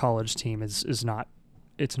 yards on a college team is not.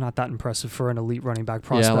 It's not that impressive for an elite running back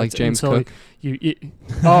prospect. Yeah, like James Cook.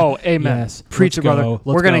 Amen. Yes. Preach it, brother.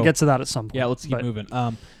 We're gonna get to that at some point. Yeah, let's keep moving.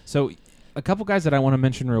 So a couple guys that I want to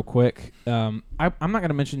mention real quick. I'm not going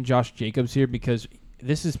to mention Josh Jacobs here because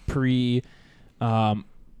this is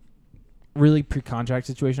really pre-contract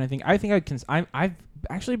situation. I've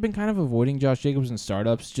actually been kind of avoiding Josh Jacobs in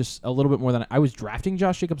startups just a little bit more than I was drafting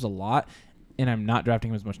Josh Jacobs a lot, and I'm not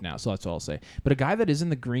drafting him as much now. So that's all I'll say. But a guy that is in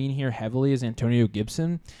the green here heavily is Antonio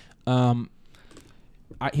Gibson.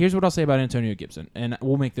 Here's what I'll say about Antonio Gibson, and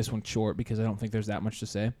we'll make this one short because I don't think there's that much to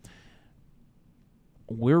say.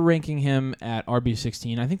 We're ranking him at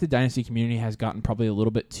RB16. I think the dynasty community has gotten probably a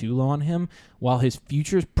little bit too low on him. While his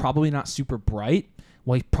future is probably not super bright,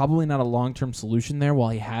 while he's probably not a long-term solution there, while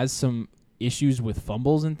he has some issues with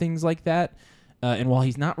fumbles and things like that, and while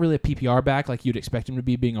he's not really a PPR back like you'd expect him to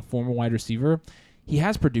be being a former wide receiver, he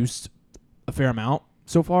has produced a fair amount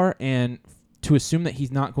so far, and to assume that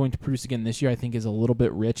he's not going to produce again this year I think is a little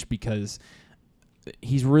bit rich because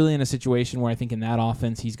he's really in a situation where I think in that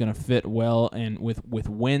offense he's going to fit well and with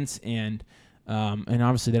Wentz and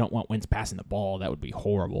obviously they don't want Wentz passing the ball. That would be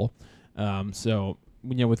horrible. So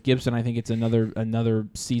with Gibson, I think it's another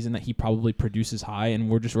season that he probably produces high, and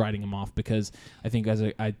we're just writing him off because I think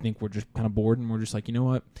we're just kind of bored and we're just like, you know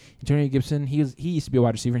what, Antonio Gibson, he used to be a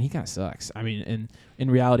wide receiver and he kind of sucks. I mean, and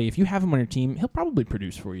in reality, if you have him on your team, he'll probably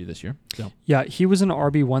produce for you this year. So yeah, he was an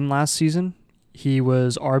RB1 last season. He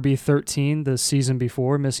was RB13 the season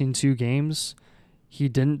before, missing 2 games. He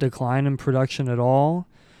didn't decline in production at all.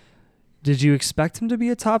 Did you expect him to be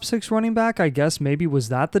a top 6 running back? I guess maybe was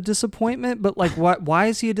that the disappointment, but like why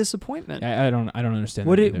is he a disappointment? I don't understand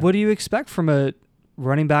What that do you expect from a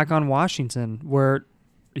running back on Washington where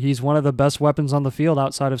he's one of the best weapons on the field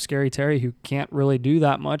outside of Scary Terry, who can't really do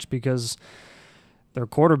that much because their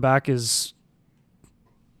quarterback is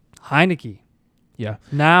Heineke. Yeah.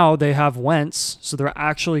 Now they have Wentz, so they're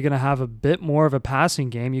actually going to have a bit more of a passing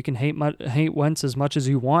game. You can hate Wentz as much as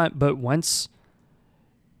you want, but Wentz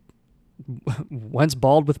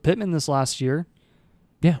balled with Pittman this last year.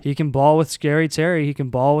 Yeah. He can ball with Scary Terry. He can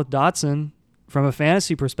ball with Dotson. From a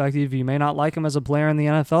fantasy perspective, you may not like him as a player in the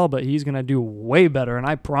NFL, but he's going to do way better, and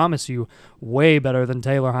I promise you, way better than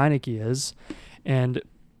Taylor Heineke is. And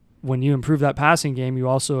when you improve that passing game, you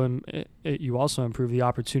also improve the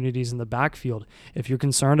opportunities in the backfield. If you're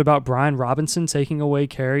concerned about Brian Robinson taking away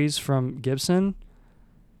carries from Gibson,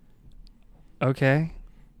 okay.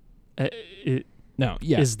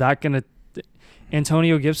 Is that going to...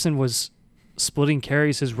 Antonio Gibson was splitting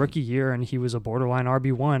carries his rookie year, and he was a borderline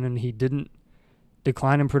RB1, and he didn't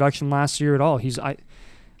decline in production last year at all. I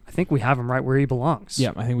think we have him right where he belongs.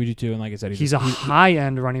 Yeah, I think we do too. And like I said, he's a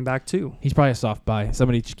high-end running back too. He's probably a soft buy.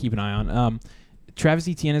 Somebody to keep an eye on. Travis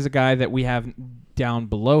Etienne is a guy that we have down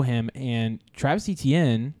below him, and Travis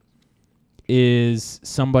Etienne is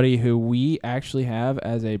somebody who we actually have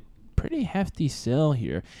as a pretty hefty sell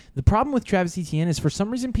here. The problem with Travis Etienne is for some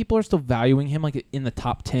reason people are still valuing him like in the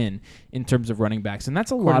top 10 in terms of running backs, and that's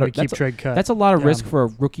a lot of that's a lot of risk for a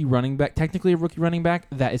rookie running back, technically a rookie running back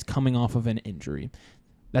that is coming off of an injury.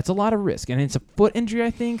 That's a lot of risk, and it's a foot injury, I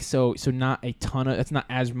think. So not a ton of. It's not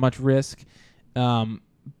as much risk,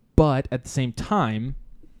 but at the same time,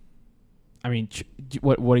 I mean,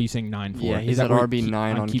 what are you saying 9 for? Yeah, he's at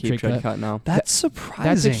RB9 on keep trade cut now. That's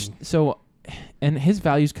surprising. And his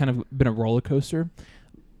value's kind of been a roller coaster.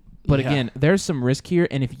 But again, there's some risk here,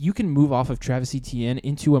 and if you can move off of Travis Etienne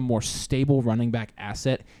into a more stable running back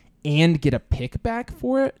asset and get a pick back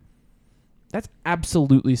for it, that's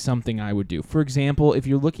absolutely something I would do. For example, if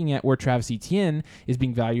you're looking at where Travis Etienne is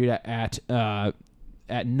being valued at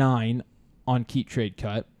 9 on keep trade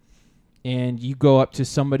cut, and you go up to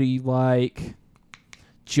somebody like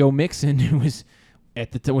Joe Mixon, who is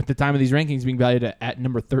at the time of these rankings being valued at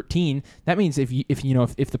number 13, that means if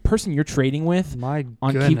the person you're trading with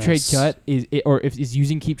keep trade cut is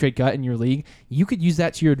using keep trade cut in your league, you could use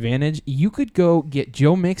that to your advantage. You could go get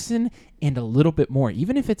Joe Mixon and a little bit more,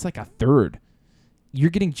 even if it's like a third. You're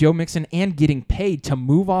getting Joe Mixon and getting paid to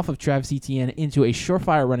move off of Travis Etienne into a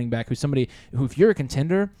surefire running back who's somebody who, if you're a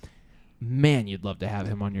contender, man, you'd love to have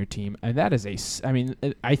him on your team. And that is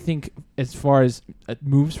I think as far as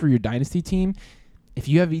moves for your dynasty team, if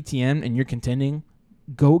you have Etienne and you're contending,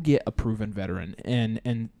 go get a proven veteran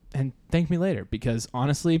and thank me later, because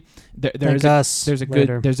honestly, there's a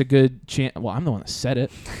good chance. Well, I'm the one that said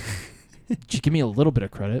it. Just give me a little bit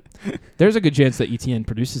of credit. There's a good chance that Etienne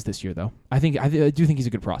produces this year, though. I do think he's a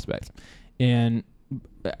good prospect, and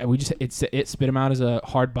we just it spit him out as a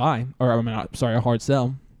hard buy, or a hard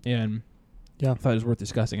sell, and I thought it was worth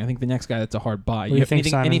discussing. I think the next guy that's a hard buy. What do you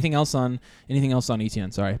think, anything else on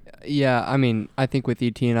Etienne? Sorry. Yeah, I mean, I think with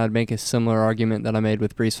Etienne, I'd make a similar argument that I made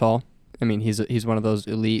with Breece Hall. I mean, he's one of those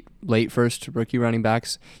elite late first rookie running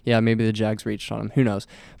backs. Yeah, maybe the Jags reached on him. Who knows?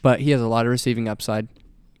 But he has a lot of receiving upside.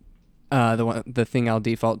 The thing I'll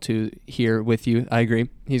default to here with you, I agree.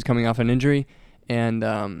 He's coming off an injury, and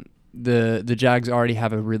the Jags already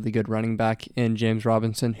have a really good running back in James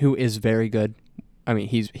Robinson, who is very good. I mean,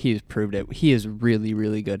 he's proved it. He is really,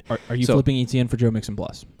 really good. Are you flipping Etienne for Joe Mixon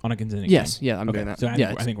plus on a contending team? Yes, yeah, I'm doing that. So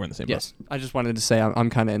I think we're in the same boat. Yes, I just wanted to say I'm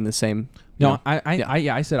kind of in the same. No,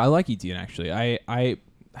 I said I like Etienne actually. I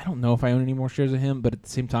don't know if I own any more shares of him, but at the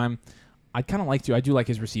same time, I'd kind of like to. I do like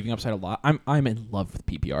his receiving upside a lot. I'm in love with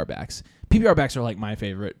PPR backs. PPR backs are like my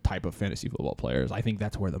favorite type of fantasy football players. I think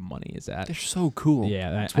that's where the money is at. They're so cool.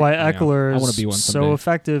 Yeah, that's why Eckler is so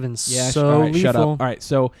effective and so lethal. Shut up. All right,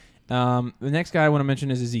 so the next guy I want to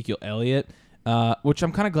mention is Ezekiel Elliott, which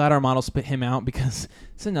I'm kind of glad our model spit him out, because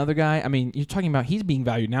it's another guy. I mean, you're talking about he's being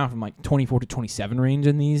valued now from like 24 to 27 range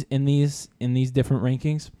in these different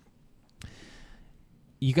rankings.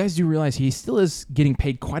 You guys do realize he still is getting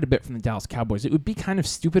paid quite a bit from the Dallas Cowboys. It would be kind of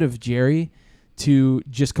stupid of Jerry to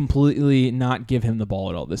just completely not give him the ball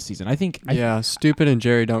at all this season. Stupid and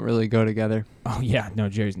Jerry don't really go together. Oh yeah, no,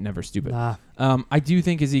 Jerry's never stupid. Nah. I do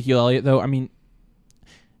think Ezekiel Elliott, though. I mean,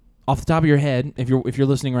 off the top of your head, if you're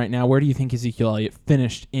listening right now, where do you think Ezekiel Elliott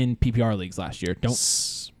finished in PPR leagues last year?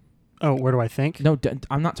 Where do I think? No,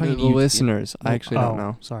 I'm not talking to the you. Listeners. I actually don't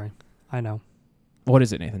know. Sorry, I know. What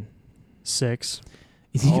is it, Nathan? 6.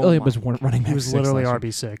 Ezekiel Elliott was running back. He was 6 literally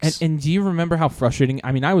last year. RB6. And do you remember how frustrating?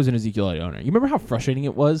 I mean, I was an Ezekiel Elliott owner. You remember how frustrating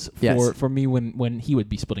it was for me when he would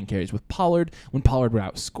be splitting carries with Pollard, when Pollard would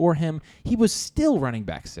outscore him. He was still running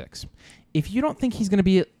back 6. If you don't think he's going to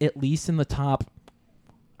be at least in the top,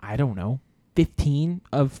 I don't know, 15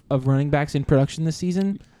 of running backs in production this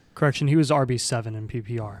season. Correction, he was RB7 in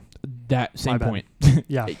PPR. That same point.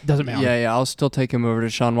 Yeah. It doesn't matter. Yeah, I'll still take him over to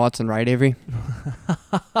Deshaun Watson, right, Avery?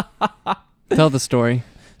 Tell the story.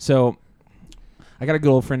 So I got a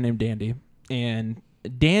good old friend named Dandy, and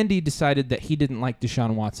Dandy decided that he didn't like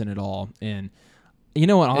Deshaun Watson at all. And you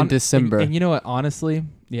know what? In December. And you know what? Honestly,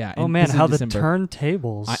 yeah. Oh man, how the December.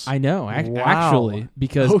 turntables! I know, Wow. Actually,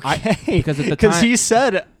 because because at the because time he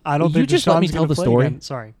said, "I don't You think just let me Deshaun's tell gonna the play story? again."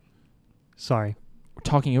 Sorry, we're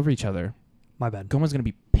talking over each other. my bad. Goma's gonna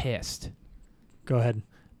be pissed. Go ahead.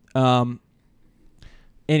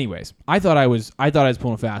 Anyways, I thought I was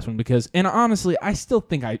pulling a fast one because, and honestly, I still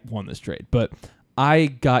think I won this trade, but I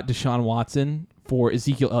got Deshaun Watson for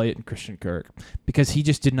Ezekiel Elliott and Christian Kirk because he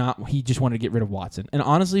just wanted to get rid of Watson. And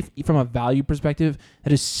honestly, from a value perspective,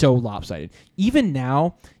 that is so lopsided. Even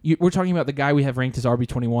now, we're talking about the guy we have ranked as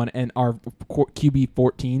RB21 and our QB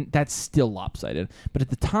 14. That's still lopsided. But at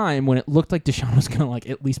the time when it looked like Deshaun was going to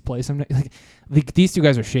at least play something, these two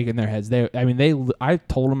guys are shaking their heads. I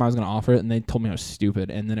told them I was going to offer it, and they told me I was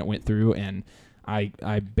stupid, and then it went through, and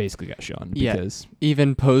I basically got shown because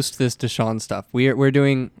even post this Deshaun stuff. We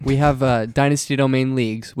have Dynasty Domain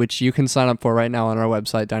Leagues, which you can sign up for right now on our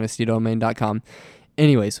website, dynastydomain.com.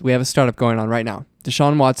 Anyways, we have a startup going on right now.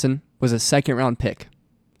 Deshaun Watson was a 2nd-round pick.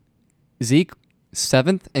 Zeke,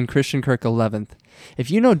 7th, and Christian Kirk, 11th.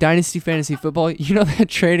 If you know Dynasty Fantasy Football, you know that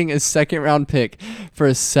trading a 2nd-round pick for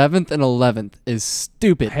a 7th and 11th is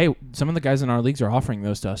stupid. Hey, some of the guys in our leagues are offering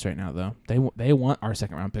those to us right now, though. They want our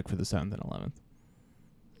 2nd-round pick for the 7th and 11th.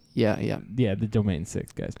 Yeah. Yeah, the Domain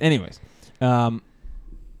 6 guys. Anyways, oh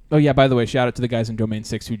yeah, by the way, shout out to the guys in Domain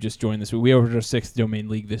 6 who just joined this week. We opened our 6th Domain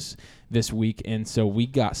League this week, and so we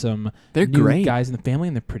got some new great guys in the family,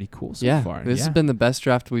 and they're pretty cool so far. This has been the best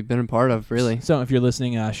draft we've been a part of, really. So if you're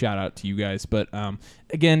listening, shout out to you guys. But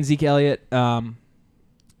again, Zeke Elliott. Yeah,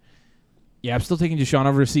 I'm still taking Deshaun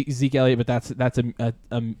over Zeke Elliott, but that's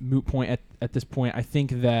a moot point at this point. I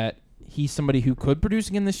think that he's somebody who could produce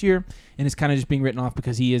again this year and is kind of just being written off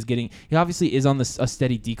because he obviously is on a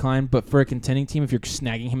steady decline, but for a contending team, if you're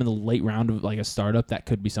snagging him in the late round of a startup, that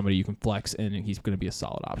could be somebody you can flex, and he's going to be a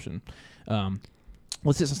solid option.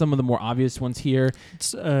 Let's hit some of the more obvious ones here.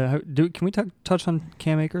 Can we touch on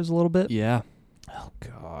Cam Akers a little bit? Yeah. Oh,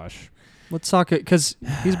 gosh. Let's talk it because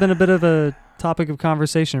he's been a bit of a topic of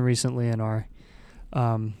conversation recently in our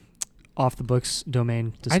off the books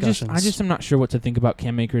domain discussions. I just am not sure what to think about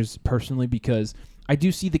Cam Akers personally because I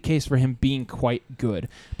do see the case for him being quite good,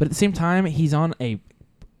 but at the same time, he's on a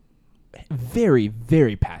very,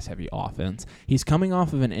 very pass-heavy offense. He's coming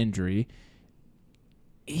off of an injury.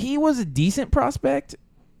 He was a decent prospect.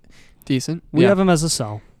 Decent. We have him as a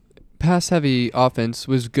sell. Pass-heavy offense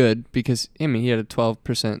was good because, he had a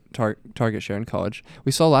 12% target share in college.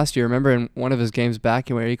 We saw last year, remember, in one of his games back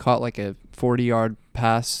where he caught a 40-yard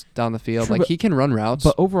pass down the field. True, he can run routes.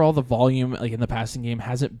 But overall, the volume in the passing game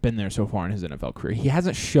hasn't been there so far in his NFL career. He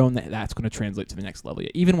hasn't shown that that's going to translate to the next level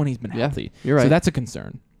yet, even when he's been healthy. You're right. So that's a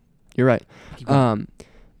concern. You're right.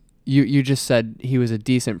 You just said he was a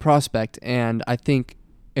decent prospect, and I think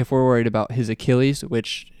if we're worried about his Achilles,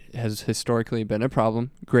 which has historically been a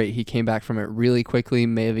problem, great. He came back from it really quickly,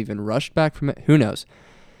 may have even rushed back from it. Who knows?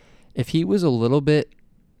 If he was a little bit,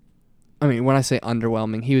 when I say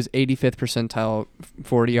underwhelming, he was 85th percentile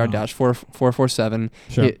 40-yard dash, 4.47,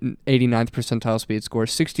 Sure. 89th percentile speed score,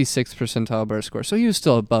 66th percentile burst score. So he was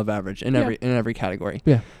still above average in every category.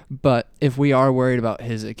 Yeah. But if we are worried about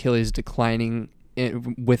his Achilles declining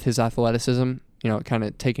with his athleticism, kind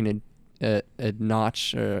of taking a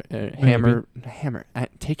notch or a hammer,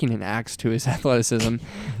 taking an axe to his athleticism,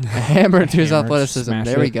 a hammer to his athleticism.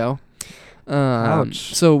 There we go.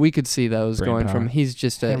 Ouch. So we could see those Brain going power. from he's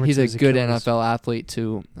a good Achilles. NFL athlete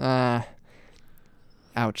to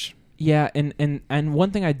ouch. Yeah, and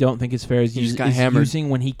one thing I don't think is fair is He just got hammered. using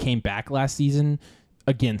when he came back last season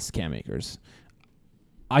against Cam Akers.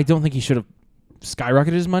 I don't think he should have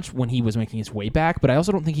skyrocketed as much when he was making his way back, but I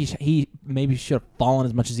also don't think he maybe should have fallen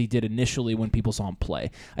as much as he did initially when people saw him play.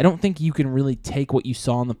 I don't think you can really take what you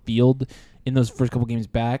saw on the field in those first couple games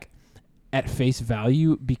back at face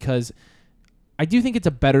value because I do think it's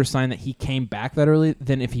a better sign that he came back that early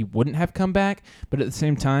than if he wouldn't have come back, but at the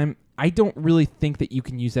same time, I don't really think that you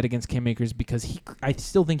can use that against Cam Akers because I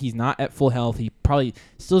still think he's not at full health. He probably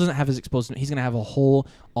still doesn't have his explosive. He's going to have a whole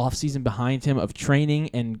offseason behind him of training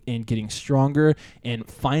and getting stronger and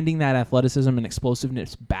finding that athleticism and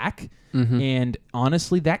explosiveness back. Mm-hmm. And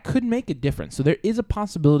honestly, that could make a difference. So there is a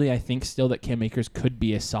possibility, I think, still that Cam Akers could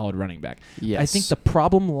be a solid running back. Yes. I think the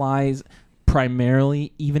problem lies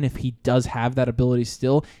primarily, even if he does have that ability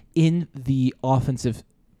still, in the offensive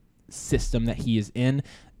system that he is in.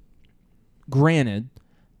 Granted,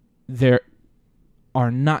 there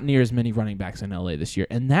are not near as many running backs in LA this year,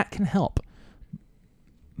 and that can help.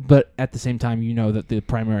 But at the same time, you know that the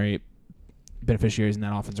primary beneficiaries in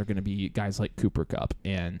that offense are going to be guys like Cooper Kupp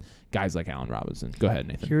and guys like Allen Robinson. Go ahead,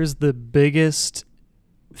 Nathan. Here's the biggest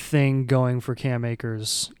thing going for Cam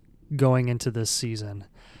Akers going into this season.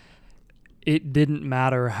 It didn't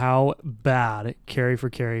matter how bad carry for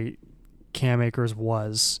carry Cam Akers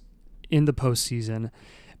was in the postseason.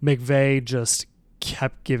 McVay just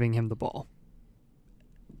kept giving him the ball.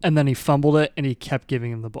 And then he fumbled it, and he kept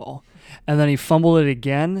giving him the ball. And then he fumbled it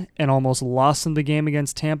again and almost lost in the game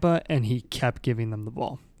against Tampa, and he kept giving them the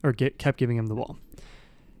ball, or kept giving him the ball.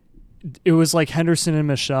 It was like Henderson and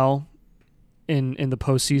Michelle in the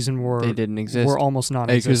postseason they didn't exist. were almost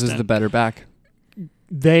non-existent. Akers is the better back.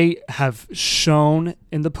 They have shown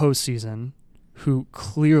in the postseason who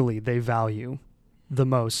clearly they value the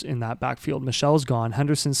most in that backfield. Michelle's gone.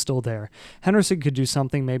 Henderson's still there. Henderson could do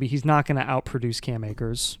something. Maybe he's not going to outproduce Cam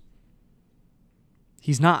Akers.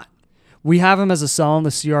 He's not. We have him as a sell in the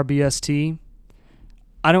CRBST.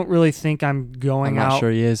 I don't really think I'm going I'm not out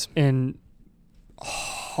sure he is. and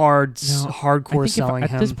hardcore selling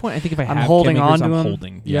him. At this point, I think if I I'm have holding Cam Akers, on to I'm him.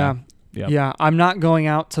 holding. Yeah. Yep. Yeah, I'm not going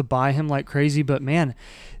out to buy him like crazy, but man,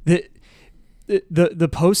 the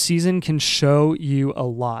postseason can show you a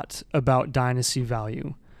lot about dynasty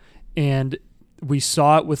value, and we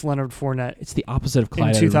saw it with Leonard Fournette It's the opposite of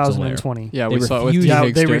Clyde in Edwards-Helaire. 2020. Yeah, They we saw it with refused- T. Yeah,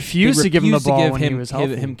 Higgs they too. refused to give him the ball give when he was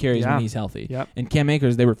healthy. him carries Yeah. when he's healthy. Yep. And Cam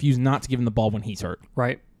Akers, they refuse not to give him the ball when he's hurt.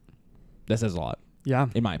 Right. That says a lot, Yeah.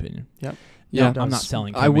 in my opinion. Yep. Yeah, I'm not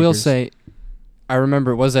selling Cam I will Akers. say, I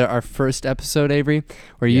remember, was it our first episode, Avery,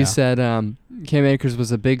 where you Yeah. said Cam Akers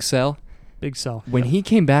was a big sell? Big sell. When he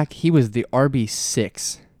came back, he was the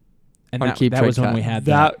RB6. And on that, Keep that Trade was when Cut. we had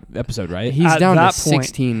That- that episode, right? He's At down to that point,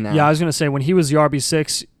 16 now. Yeah, I was going to say, when he was the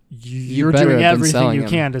RB6, you're better doing have been everything selling you him.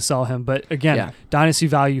 can to sell him. But again, Yeah. dynasty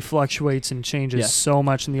value fluctuates and changes Yeah. so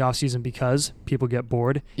much in the offseason because people get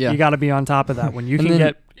bored. Yeah. You got to be on top of that. When you And can then-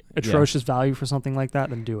 get atrocious value for something like that,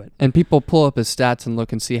 then do it. And people pull up his stats and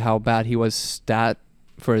look and see how bad he was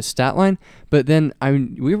for his stat line. But then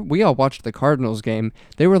we all watched the Cardinals game.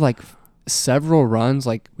 They were like several runs,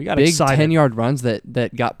 like We got big excited. 10-yard runs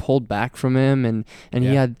that got pulled back from him, and he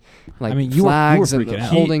Yeah. had like I mean, you were flags and freaking the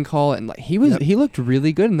out. holding call, and like he looked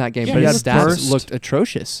really good in that game, Yeah, but he his had stats burst. looked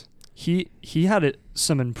atrocious. He had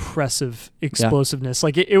some impressive explosiveness.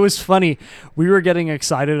 Like it was funny. We were getting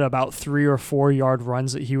excited about 3 or 4 yard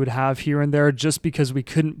runs that he would have here and there just because we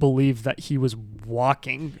couldn't believe that he was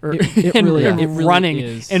walking or It and, really- and it really running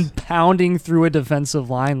is. and pounding through a defensive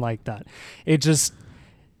line like that. It just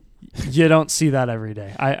you don't see that every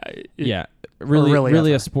day. Really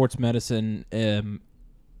ever. a sports medicine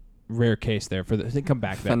rare case there for the come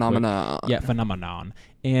back that quick. Phenomenon. Yeah, phenomenon.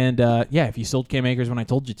 And if you sold Cam Akers when I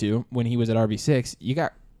told you to, when he was at RB6, you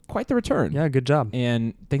got quite the return. Yeah, good job.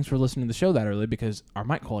 And thanks for listening to the show that early because our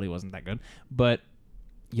mic quality wasn't that good, but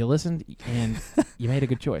you listened and you made a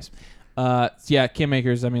good choice. Cam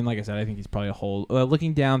Akers, I mean, like I said, I think he's probably a whole.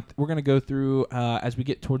 Looking down, we're going to go through, as we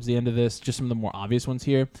get towards the end of this, just some of the more obvious ones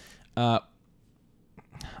here. I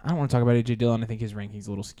don't want to talk about A.J. Dillon. I think his ranking's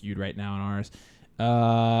a little skewed right now in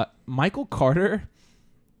ours. Michael Carter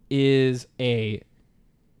is a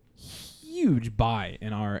huge buy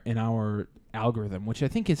in our algorithm, which I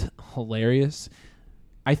think is hilarious.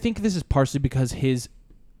 I think this is partially because his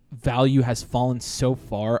value has fallen so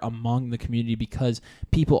far among the community because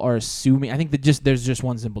people are assuming. I think that there's just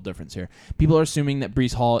one simple difference here. People are assuming that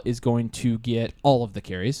Breece Hall is going to get all of the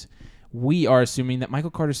carries. We are assuming that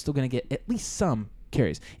Michael Carter is still going to get at least some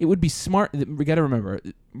carries. It would be smart. We got to remember,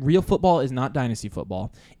 real football is not dynasty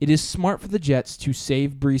football. It is smart for the Jets to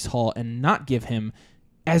save Breece Hall and not give him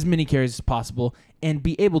as many carries as possible and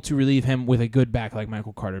be able to relieve him with a good back like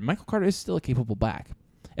Michael Carter. Michael Carter is still a capable back.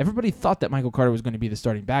 Everybody thought that Michael Carter was going to be the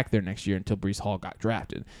starting back there next year until Breece Hall got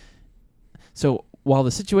drafted. So while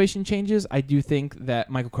the situation changes, I do think that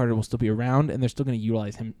Michael Carter will still be around, and they're still going to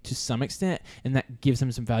utilize him to some extent, and that gives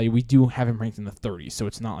him some value. We do have him ranked in the 30s, so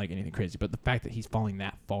it's not like anything crazy. But the fact that he's falling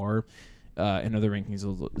that far in other rankings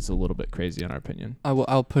is a little bit crazy, in our opinion.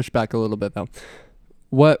 I'll push back a little bit though.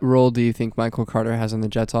 What role do you think Michael Carter has in the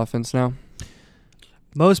Jets offense now?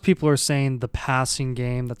 Most people are saying the passing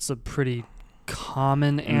game. That's a pretty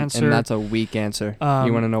common answer. And that's a weak answer.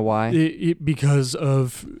 You want to know why? Because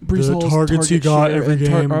of Brees the Hall's targets he target got share every and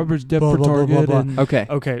game. average depth blah, per blah, blah, target. blah, and- Okay.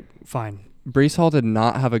 Okay, fine. Brees Hall did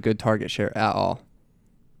not have a good target share at all.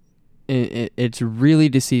 It's really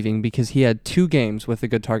deceiving because he had 2 games with a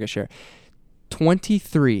good target share.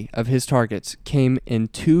 23 of his targets came in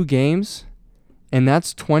 2 games, and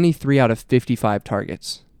that's 23 out of 55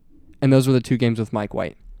 targets. And those were the 2 games with Mike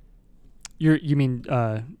White. You mean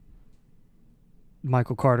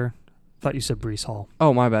Michael Carter? Thought you said Brees Hall.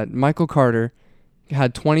 Oh, my bad. Michael Carter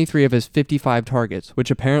had 23 of his 55 targets,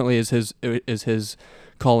 which apparently is his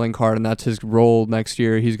calling card, and that's his role next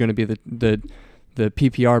year. He's going to be the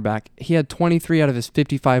PPR back. He had 23 out of his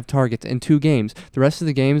 55 targets in 2 games. The rest of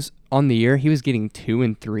the games on the year, he was getting 2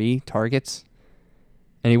 and 3 targets.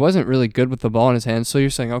 And he wasn't really good with the ball in his hands. So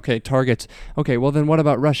you're saying, okay, targets. Okay, well then what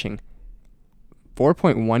about rushing?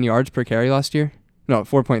 4.1 yards per carry last year? No,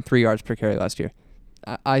 4.3 yards per carry last year.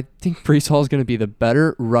 I think Brees Hall is going to be the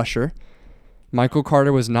better rusher. Michael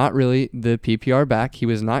Carter was not really the PPR back. He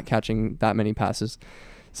was not catching that many passes.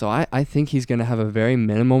 So I think he's going to have a very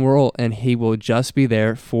minimum role, and he will just be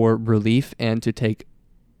there for relief and to take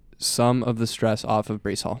some of the stress off of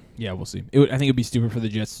Brees Hall. Yeah, we'll see. I think it would be stupid for the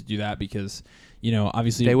Jets to do that because,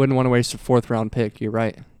 obviously They wouldn't want to waste a 4th-round pick. You're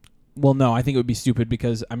right. Well, no, I think it would be stupid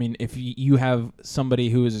because, if you have somebody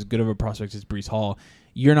who is as good of a prospect as Brees Hall,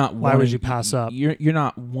 you're not. Why would you pass up? You're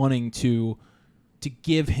not wanting to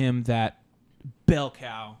give him that bell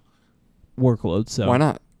cow workload. So Why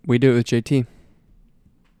not? We do it with JT.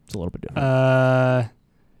 It's a little bit different.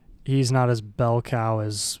 He's not as bell cow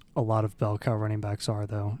as a lot of bell cow running backs are,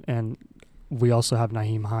 though. And we also have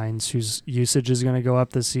Nyheim Hines, whose usage is going to go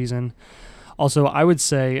up this season. Also, I would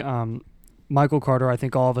say Michael Carter, I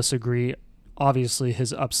think all of us agree, obviously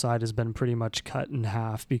his upside has been pretty much cut in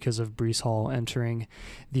half because of Brees Hall entering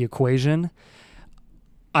the equation.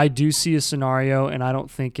 I do see a scenario, and I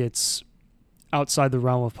don't think it's outside the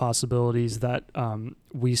realm of possibilities, that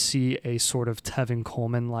we see a sort of Tevin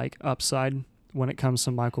Coleman-like upside when it comes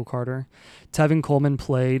to Michael Carter. Tevin Coleman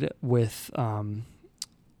played with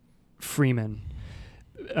Freeman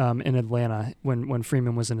in Atlanta when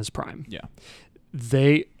Freeman was in his prime. Yeah.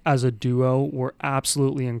 They, as a duo, were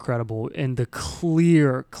absolutely incredible. And the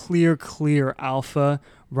clear alpha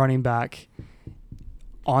running back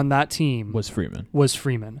on that team was Freeman.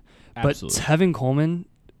 But Absolutely. Tevin Coleman,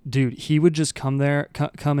 dude, he would just come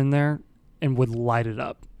in there and would light it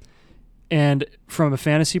up. And from a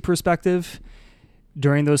fantasy perspective,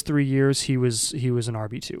 during those 3 years, he was an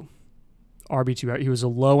RB2. He was a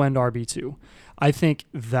low-end RB2. I think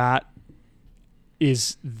that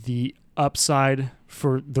is the upside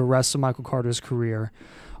for the rest of Michael Carter's career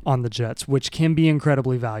on the Jets, which can be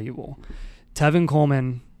incredibly valuable. Tevin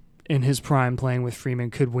Coleman, in his prime playing with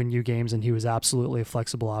Freeman, could win you games, and he was absolutely a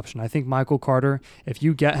flexible option. I think Michael Carter, if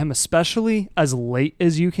you get him, especially as late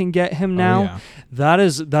as you can get him now,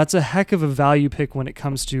 that's a heck of a value pick when it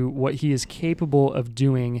comes to what he is capable of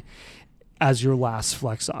doing as your last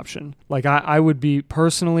flex option. Like I would be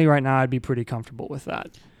personally right now, I'd be pretty comfortable with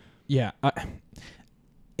that. Yeah.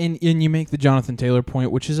 And you make the Jonathan Taylor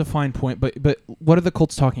point, which is a fine point, but what are the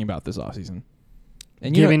Colts talking about this offseason?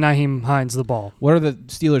 And giving Nyheim Hines the ball. What are the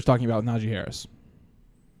Steelers talking about with Najee Harris?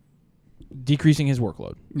 Decreasing his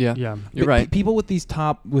workload. Yeah. You're right. People with these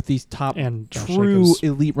top and true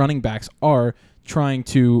elite running backs are trying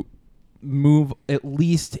to move at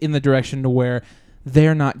least in the direction to where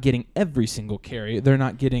they're not getting every single carry. They're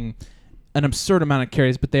not getting an absurd amount of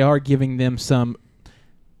carries, but they are giving them some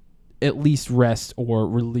at least rest or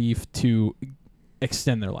relief to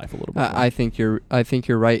extend their life a little bit. I think you're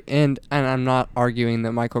right, and I'm not arguing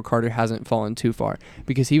that Michael Carter hasn't fallen too far,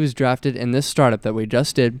 because he was drafted in this startup that we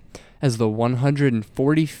just did as the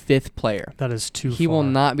 145th player. That is too far. He will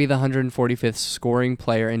not be the 145th scoring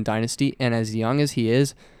player in Dynasty, and as young as he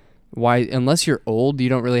is, unless you're old, you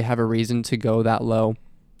don't really have a reason to go that low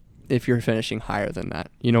if you're finishing higher than that.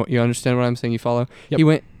 You understand what I'm saying? You follow? Yep. He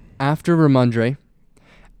went after Ramondre,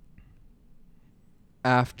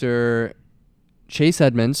 after Chase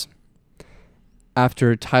Edmonds,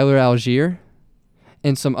 after Tyler Algier,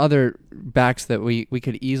 and some other backs that we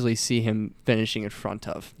could easily see him finishing in front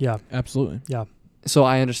of. Yeah. Absolutely. Yeah. So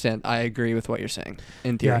I understand. I agree with what you're saying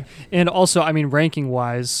in theory. Yeah. And also, I mean,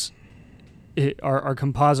 ranking-wise, our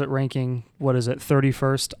composite ranking, what is it,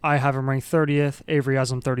 31st? I have him ranked 30th. Avery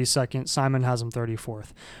has him 32nd. Simon has him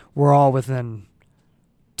 34th. We're all within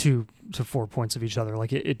 2 to 4 points of each other.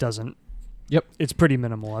 Like, it doesn't Yep. It's pretty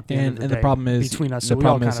minimal at the end of the And day. the problem is between us, the so we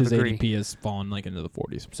all problem is kind his of agree. ADP has fallen like into the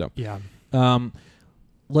 40s. So Yeah.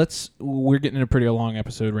 we're getting in a pretty long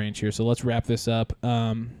episode range here, so let's wrap this up.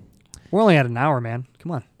 We're only at an hour, man.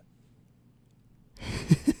 Come on.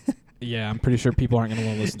 Yeah, I'm pretty sure people aren't going to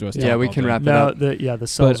want to listen to us. Yeah, talk we all can day. wrap it No, up. the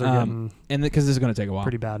cells But are getting and because this is going to take a while.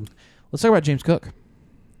 pretty bad. Let's talk about James Cook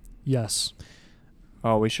Yes.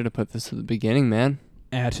 Oh, we should have put this at the beginning, man.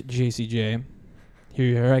 at JCJ.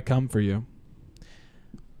 Here I come for you.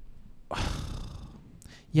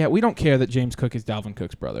 Yeah, we don't care that James Cook is Dalvin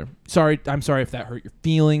Cook's brother. I'm sorry if that hurt your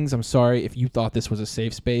feelings. I'm sorry if you thought this was a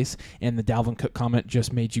safe space and the Dalvin Cook comment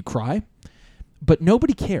just made you cry. But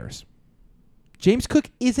nobody cares. James Cook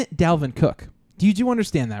isn't Dalvin Cook. Do you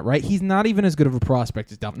understand that, right? He's not even as good of a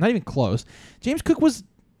prospect as Dalvin. Not even close. James Cook was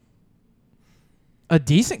a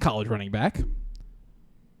decent college running back.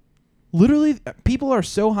 Literally, people are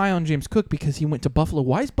so high on James Cook because he went to Buffalo.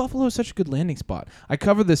 Why is Buffalo such a good landing spot? I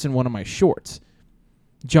covered this in one of my shorts.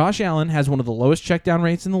 Josh Allen has one of the lowest checkdown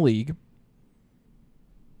rates in the league.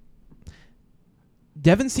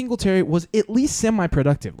 Devin Singletary was at least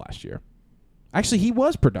semi-productive last year. Actually, he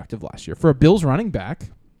was productive last year for a Bills running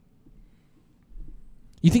back.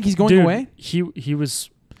 You think he's going away? He was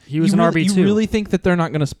an really, RB2. You really think that they're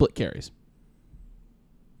not going to split carries?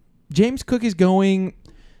 James Cook is going.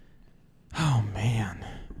 Oh man,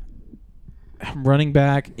 running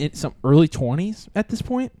back in some early 20s at this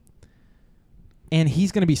point. And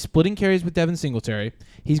he's going to be splitting carries with Devin Singletary.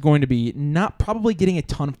 He's going to be not probably getting a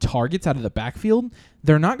ton of targets out of the backfield.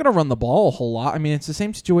 They're not going to run the ball a whole lot. I mean, it's the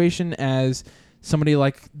same situation as somebody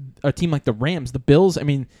like a team like the Rams, the Bills. I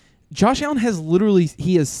mean, Josh Allen has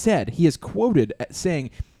he has quoted at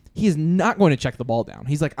saying he is not going to check the ball down.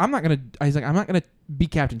 He's like, I'm not going to be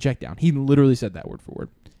captain check down. He literally said that word for word.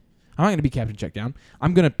 I'm not going to be captain check down.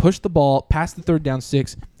 I'm going to push the ball past the 3rd down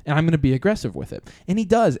 6, and I'm going to be aggressive with it. And he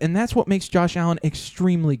does, and that's what makes Josh Allen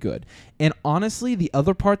extremely good. And honestly, the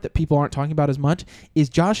other part that people aren't talking about as much is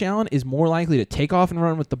Josh Allen is more likely to take off and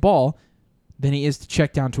run with the ball than he is to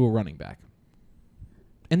check down to a running back.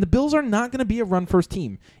 And the Bills are not going to be a run-first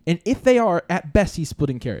team. And if they are, at best, he's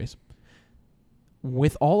splitting carries.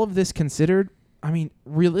 With all of this considered, I mean,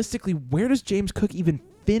 realistically, where does James Cook even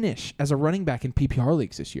finish as a running back in PPR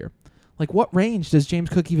leagues this year? Like, what range does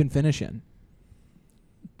James Cook even finish in?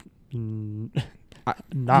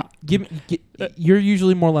 Not. You're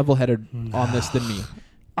usually more level-headed on this than me.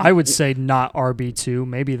 I would say not RB2.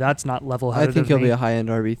 Maybe that's not level-headed. I think of he'll me. be a high-end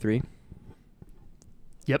RB3.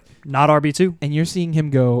 Yep, not RB2. And you're seeing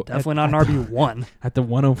him go Definitely not an RB1. at the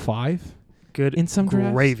 105 Good in some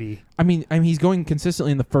drafts. gravy. I mean, he's going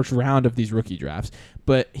consistently in the first round of these rookie drafts,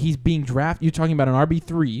 but he's being drafted. You're talking about an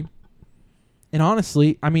RB3, and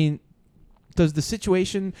honestly, I mean, does the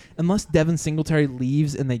situation, unless Devin Singletary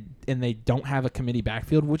leaves and they don't have a committee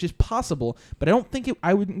backfield, which is possible, but I don't think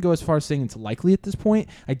I wouldn't go as far as saying it's likely at this point.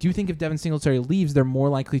 I do think if Devin Singletary leaves, they're more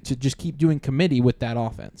likely to just keep doing committee with that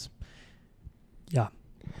offense. Yeah.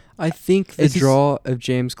 I think the draw of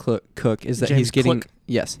James Cook is that James he's getting Cook.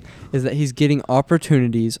 is that he's getting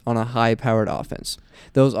opportunities on a high-powered offense.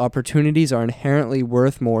 Those opportunities are inherently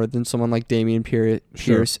worth more than someone like Dameon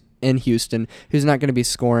Pierce in Houston, who's not going to be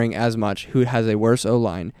scoring as much, who has a worse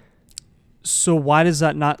O-line. So why does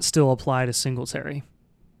that not still apply to Singletary?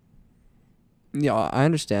 Yeah, I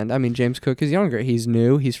understand. I mean, James Cook is younger. He's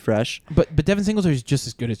new. He's fresh. But Devin Singletary is just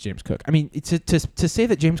as good as James Cook. I mean, to say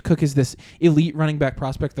that James Cook is this elite running back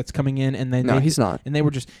prospect that's coming in and then No, he's not. And they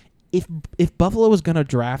were just if Buffalo was going to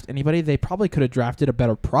draft anybody, they probably could have drafted a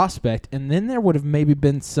better prospect, and then there would have maybe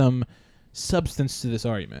been some substance to this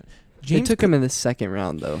argument. They took him in the 2nd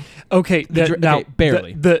round, though. Okay,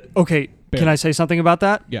 barely. Can I say something about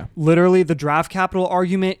that? Yeah. Literally, the draft capital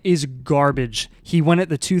argument is garbage. He went at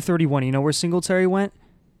the 231. You know where Singletary went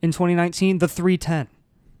in 2019? The 310.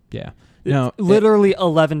 Yeah. No, literally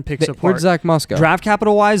 11 picks apart. Where'd Zach Moss go? Draft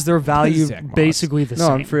capital wise, they're valued Zach Moss? basically the No,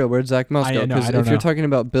 same. I'm for real. Where'd Zach Moss go? Because if you're talking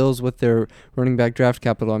about Bills with their running back draft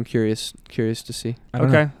capital, I'm curious to see.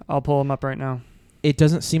 Okay, I'll pull him up right now. It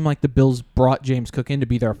doesn't seem like the Bills brought James Cook in to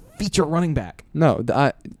be their feature running back. No,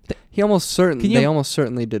 they almost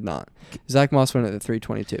certainly did not. Zach Moss went at the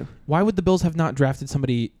 322. Why would the Bills have not drafted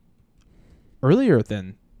somebody earlier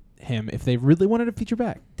than him if they really wanted a feature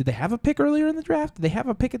back? Did they have a pick earlier in the draft? Did they have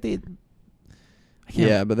a pick at the...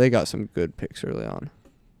 Yeah, but they got some good picks early on.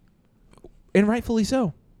 And rightfully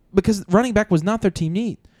so. Because running back was not their team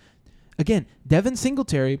need. Again, Devin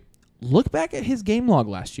Singletary, look back at his game log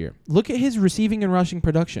last year. Look at his receiving and rushing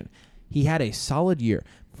production. He had a solid year.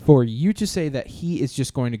 For you to say that he is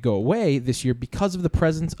just going to go away this year because of the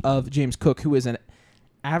presence of James Cook, who is an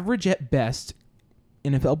average at best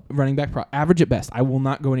NFL running back average at best. I will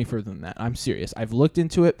not go any further than that. I'm serious. I've looked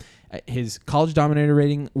into it. His college dominator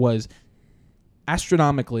rating was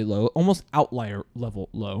astronomically low, almost outlier level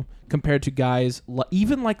low compared to guys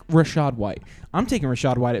even like Rachaad White. I'm taking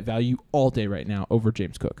Rachaad White at value all day right now over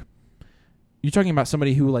James Cook. You're talking about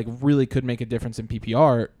somebody who like really could make a difference in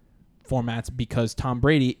PPR formats because Tom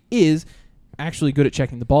Brady is actually good at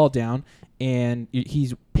checking the ball down, and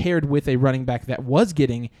he's paired with a running back that was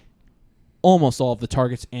getting almost all of the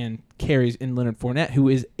targets and carries in Leonard Fournette, who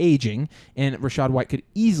is aging, and Rachaad White could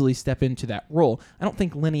easily step into that role. I don't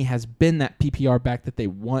think Lenny has been that PPR back that they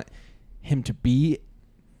want him to be.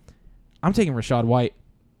 I'm taking Rachaad White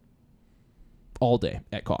all day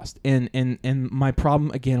at cost. And my problem,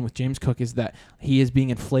 again, with James Cook is that he is being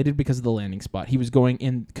inflated because of the landing spot. He was going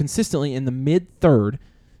in consistently in the mid-third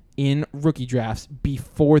in rookie drafts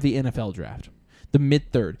before the NFL draft. The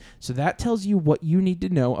mid-third. So that tells you what you need to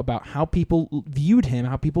know about how people viewed him,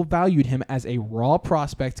 how people valued him as a raw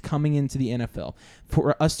prospect coming into the NFL.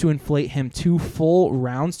 For us to inflate him 2 full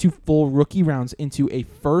rookie rounds into a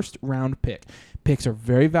first-round pick. Picks are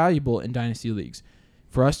very valuable in dynasty leagues.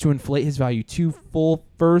 For us to inflate his value 2 full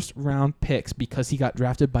first-round picks because he got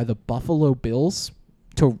drafted by the Buffalo Bills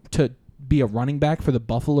to be a running back for the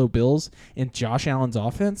Buffalo Bills in Josh Allen's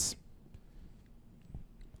offense.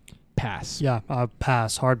 Pass. Yeah,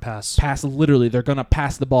 pass. Hard pass. Pass, literally. They're going to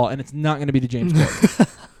pass the ball, and it's not going to be the James Cook.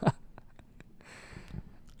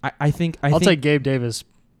 I think I'll take Gabe Davis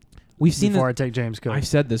we've seen before I take James Cook. I've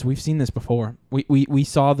said this. We've seen this before. We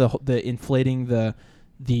saw the inflating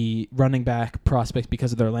the running back prospects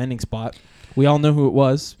because of their landing spot. We all know who it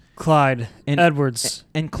was. Clyde Edwards.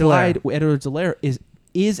 And Clyde Edwards-Helaire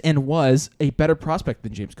is and was a better prospect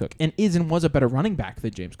than James Cook, and is and was a better running back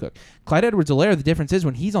than James Cook. Clyde Edwards-Helaire, the difference is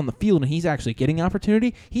when he's on the field and he's actually getting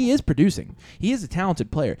opportunity, he is producing. He is a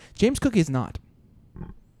talented player. James Cook is not.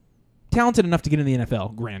 Talented enough to get in the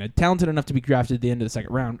NFL, granted. Talented enough to be drafted at the end of the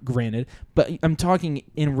second round, granted. But I'm talking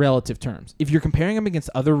in relative terms. If you're comparing him against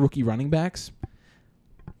other rookie running backs,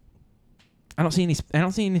 I don't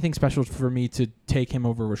see anything special for me to take him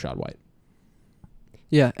over Rachaad White.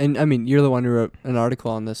 Yeah, and I mean, you're the one who wrote an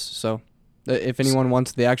article on this, so if anyone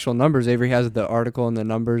wants the actual numbers, Avery has the article and the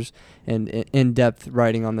numbers and in-depth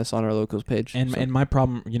writing on this on our locals page. And my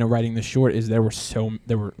problem, writing this short is there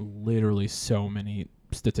were literally so many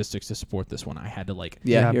statistics to support this one. I had to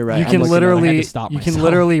Yeah, you're right. You can stop myself.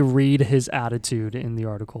 literally read his attitude in the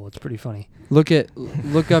article. It's pretty funny. Look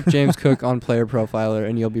up James Cook on Player Profiler,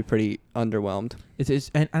 and you'll be pretty underwhelmed.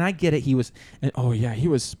 And I get it. He was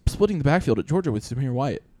splitting the backfield at Georgia with Zamir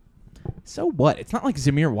White. So what? It's not like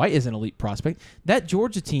Zamir White is an elite prospect. That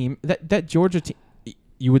Georgia team,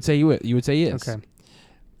 you would say he is. Okay.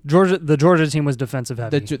 The Georgia team was defensive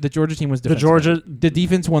heavy. The Georgia team was defensive heavy. The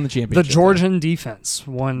defense won the championship. The Georgian defense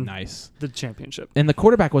won nice the championship. And the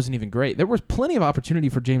quarterback wasn't even great. There was plenty of opportunity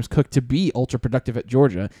for James Cook to be ultra productive at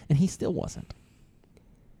Georgia, and he still wasn't.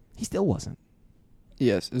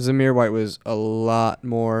 Yes, Zamir White was a lot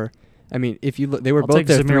more. I mean, if you look, they were I'll both take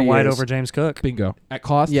there Zamir 3 White years. over James Cook. Bingo. At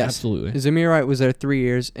cost? Yes. Absolutely. Zamir White was there 3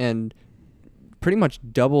 years and pretty much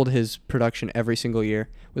doubled his production every single year.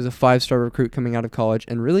 Was a 5-star recruit coming out of college,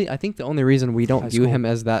 and really, I think the only reason we don't view him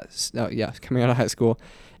as that, coming out of high school,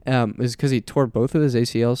 is because he tore both of his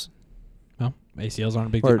ACLs. Well, ACLs aren't a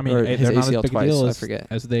big deal. I mean, or they're his not ACL as big twice, a deal I forget.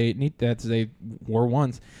 as they were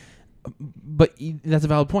once. But that's a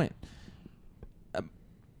valid point.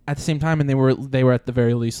 At the same time, and they were at the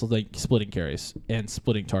very least splitting carries and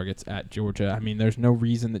splitting targets at Georgia. I mean, there's no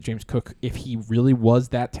reason that James Cook, if he really was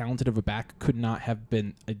that talented of a back, could not have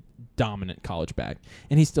been a dominant college back,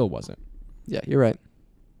 and he still wasn't. Yeah, you're right.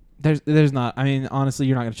 There's not. I mean, honestly,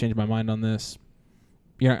 you're not going to change my mind on this.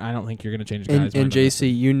 I don't think you're going to change the guy's mind. And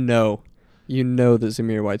JC, you know that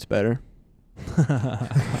Zamir White's better.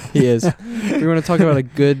 He is. If we want to talk about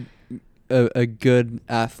a good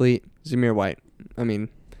athlete, Zamir White. I mean,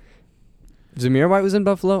 Zamir White was in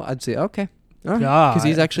Buffalo, I'd say okay, because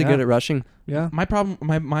he's actually good at rushing. Yeah. My problem,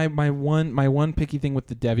 my one picky thing with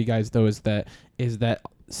the Devy guys though is that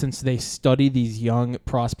since they study these young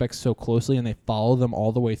prospects so closely and they follow them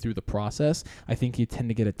all the way through the process, I think you tend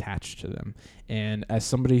to get attached to them. And as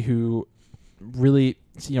somebody who really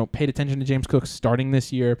paid attention to James Cook starting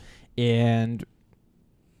this year and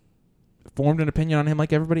formed an opinion on him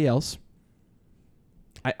like everybody else,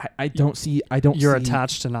 I don't see. You're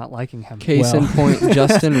attached to not liking him. Case in point,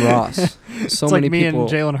 Justin Ross. So it's many like me people, and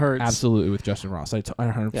Jalen Hurts. Absolutely, with Justin Ross, I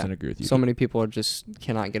 100% agree with you. So many people just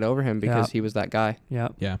cannot get over him because he was that guy. Yeah.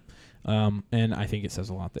 Yeah. And I think it says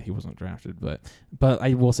a lot that he wasn't drafted. But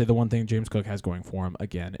I will say the one thing James Cook has going for him,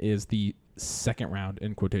 again, is the second round,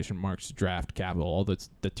 in quotation marks, draft capital. All that's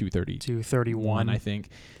the 231, I think.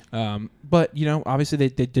 But, obviously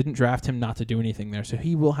they didn't draft him not to do anything there. So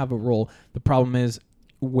he will have a role. The problem is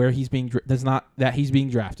where he's being that's not that he's being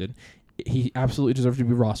drafted. He absolutely deserves to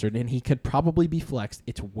be rostered, and he could probably be flexed.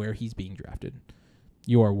 It's where he's being drafted.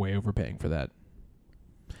 You are way overpaying for that.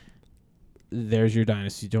 There's your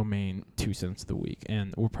Dynasty Domain 2 cents of the week,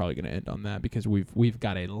 and we're probably going to end on that because we've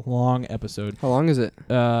got a long episode. How long is it?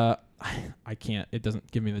 I can't. It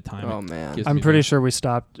doesn't give me the time. Oh man, I'm pretty sure we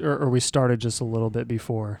stopped or we started just a little bit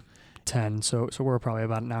before 10, so we're probably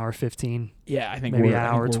about an hour 15. Yeah, I think maybe we're an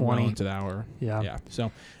hour 20 well into the hour. Yeah.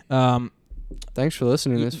 So, thanks for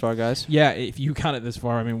listening this far, guys. Yeah, if you got it this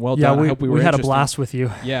far, I mean, well yeah, done. I hope we had a blast with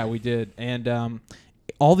you. Yeah, we did, and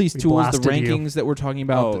all these tools, the rankings that we're talking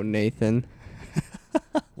about. Oh, Nathan.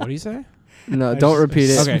 What do you say? No, don't repeat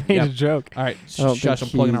it. Okay, made yeah. a joke. All right, I don't shush. I'm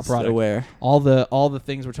think plugging our he's product. aware. All the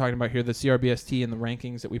things we're talking about here, the CRBST and the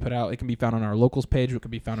rankings that we put out, it can be found on our locals page. It can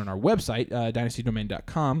be found on our website,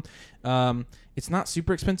 dynastydomain.com. It's not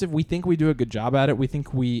super expensive. We think we do a good job at it. We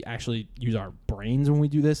think we actually use our brains when we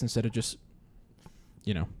do this instead of just,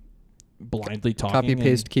 blindly talking. Copy,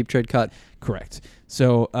 paste, keep, trade, cut. Correct.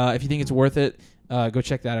 So if you think it's worth it, go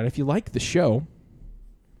check that out. If you like the show,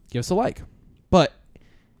 give us a like. But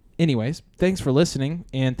anyways, thanks for listening,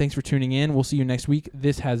 and thanks for tuning in. We'll see you next week.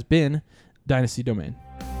 This has been Dynasty Domain.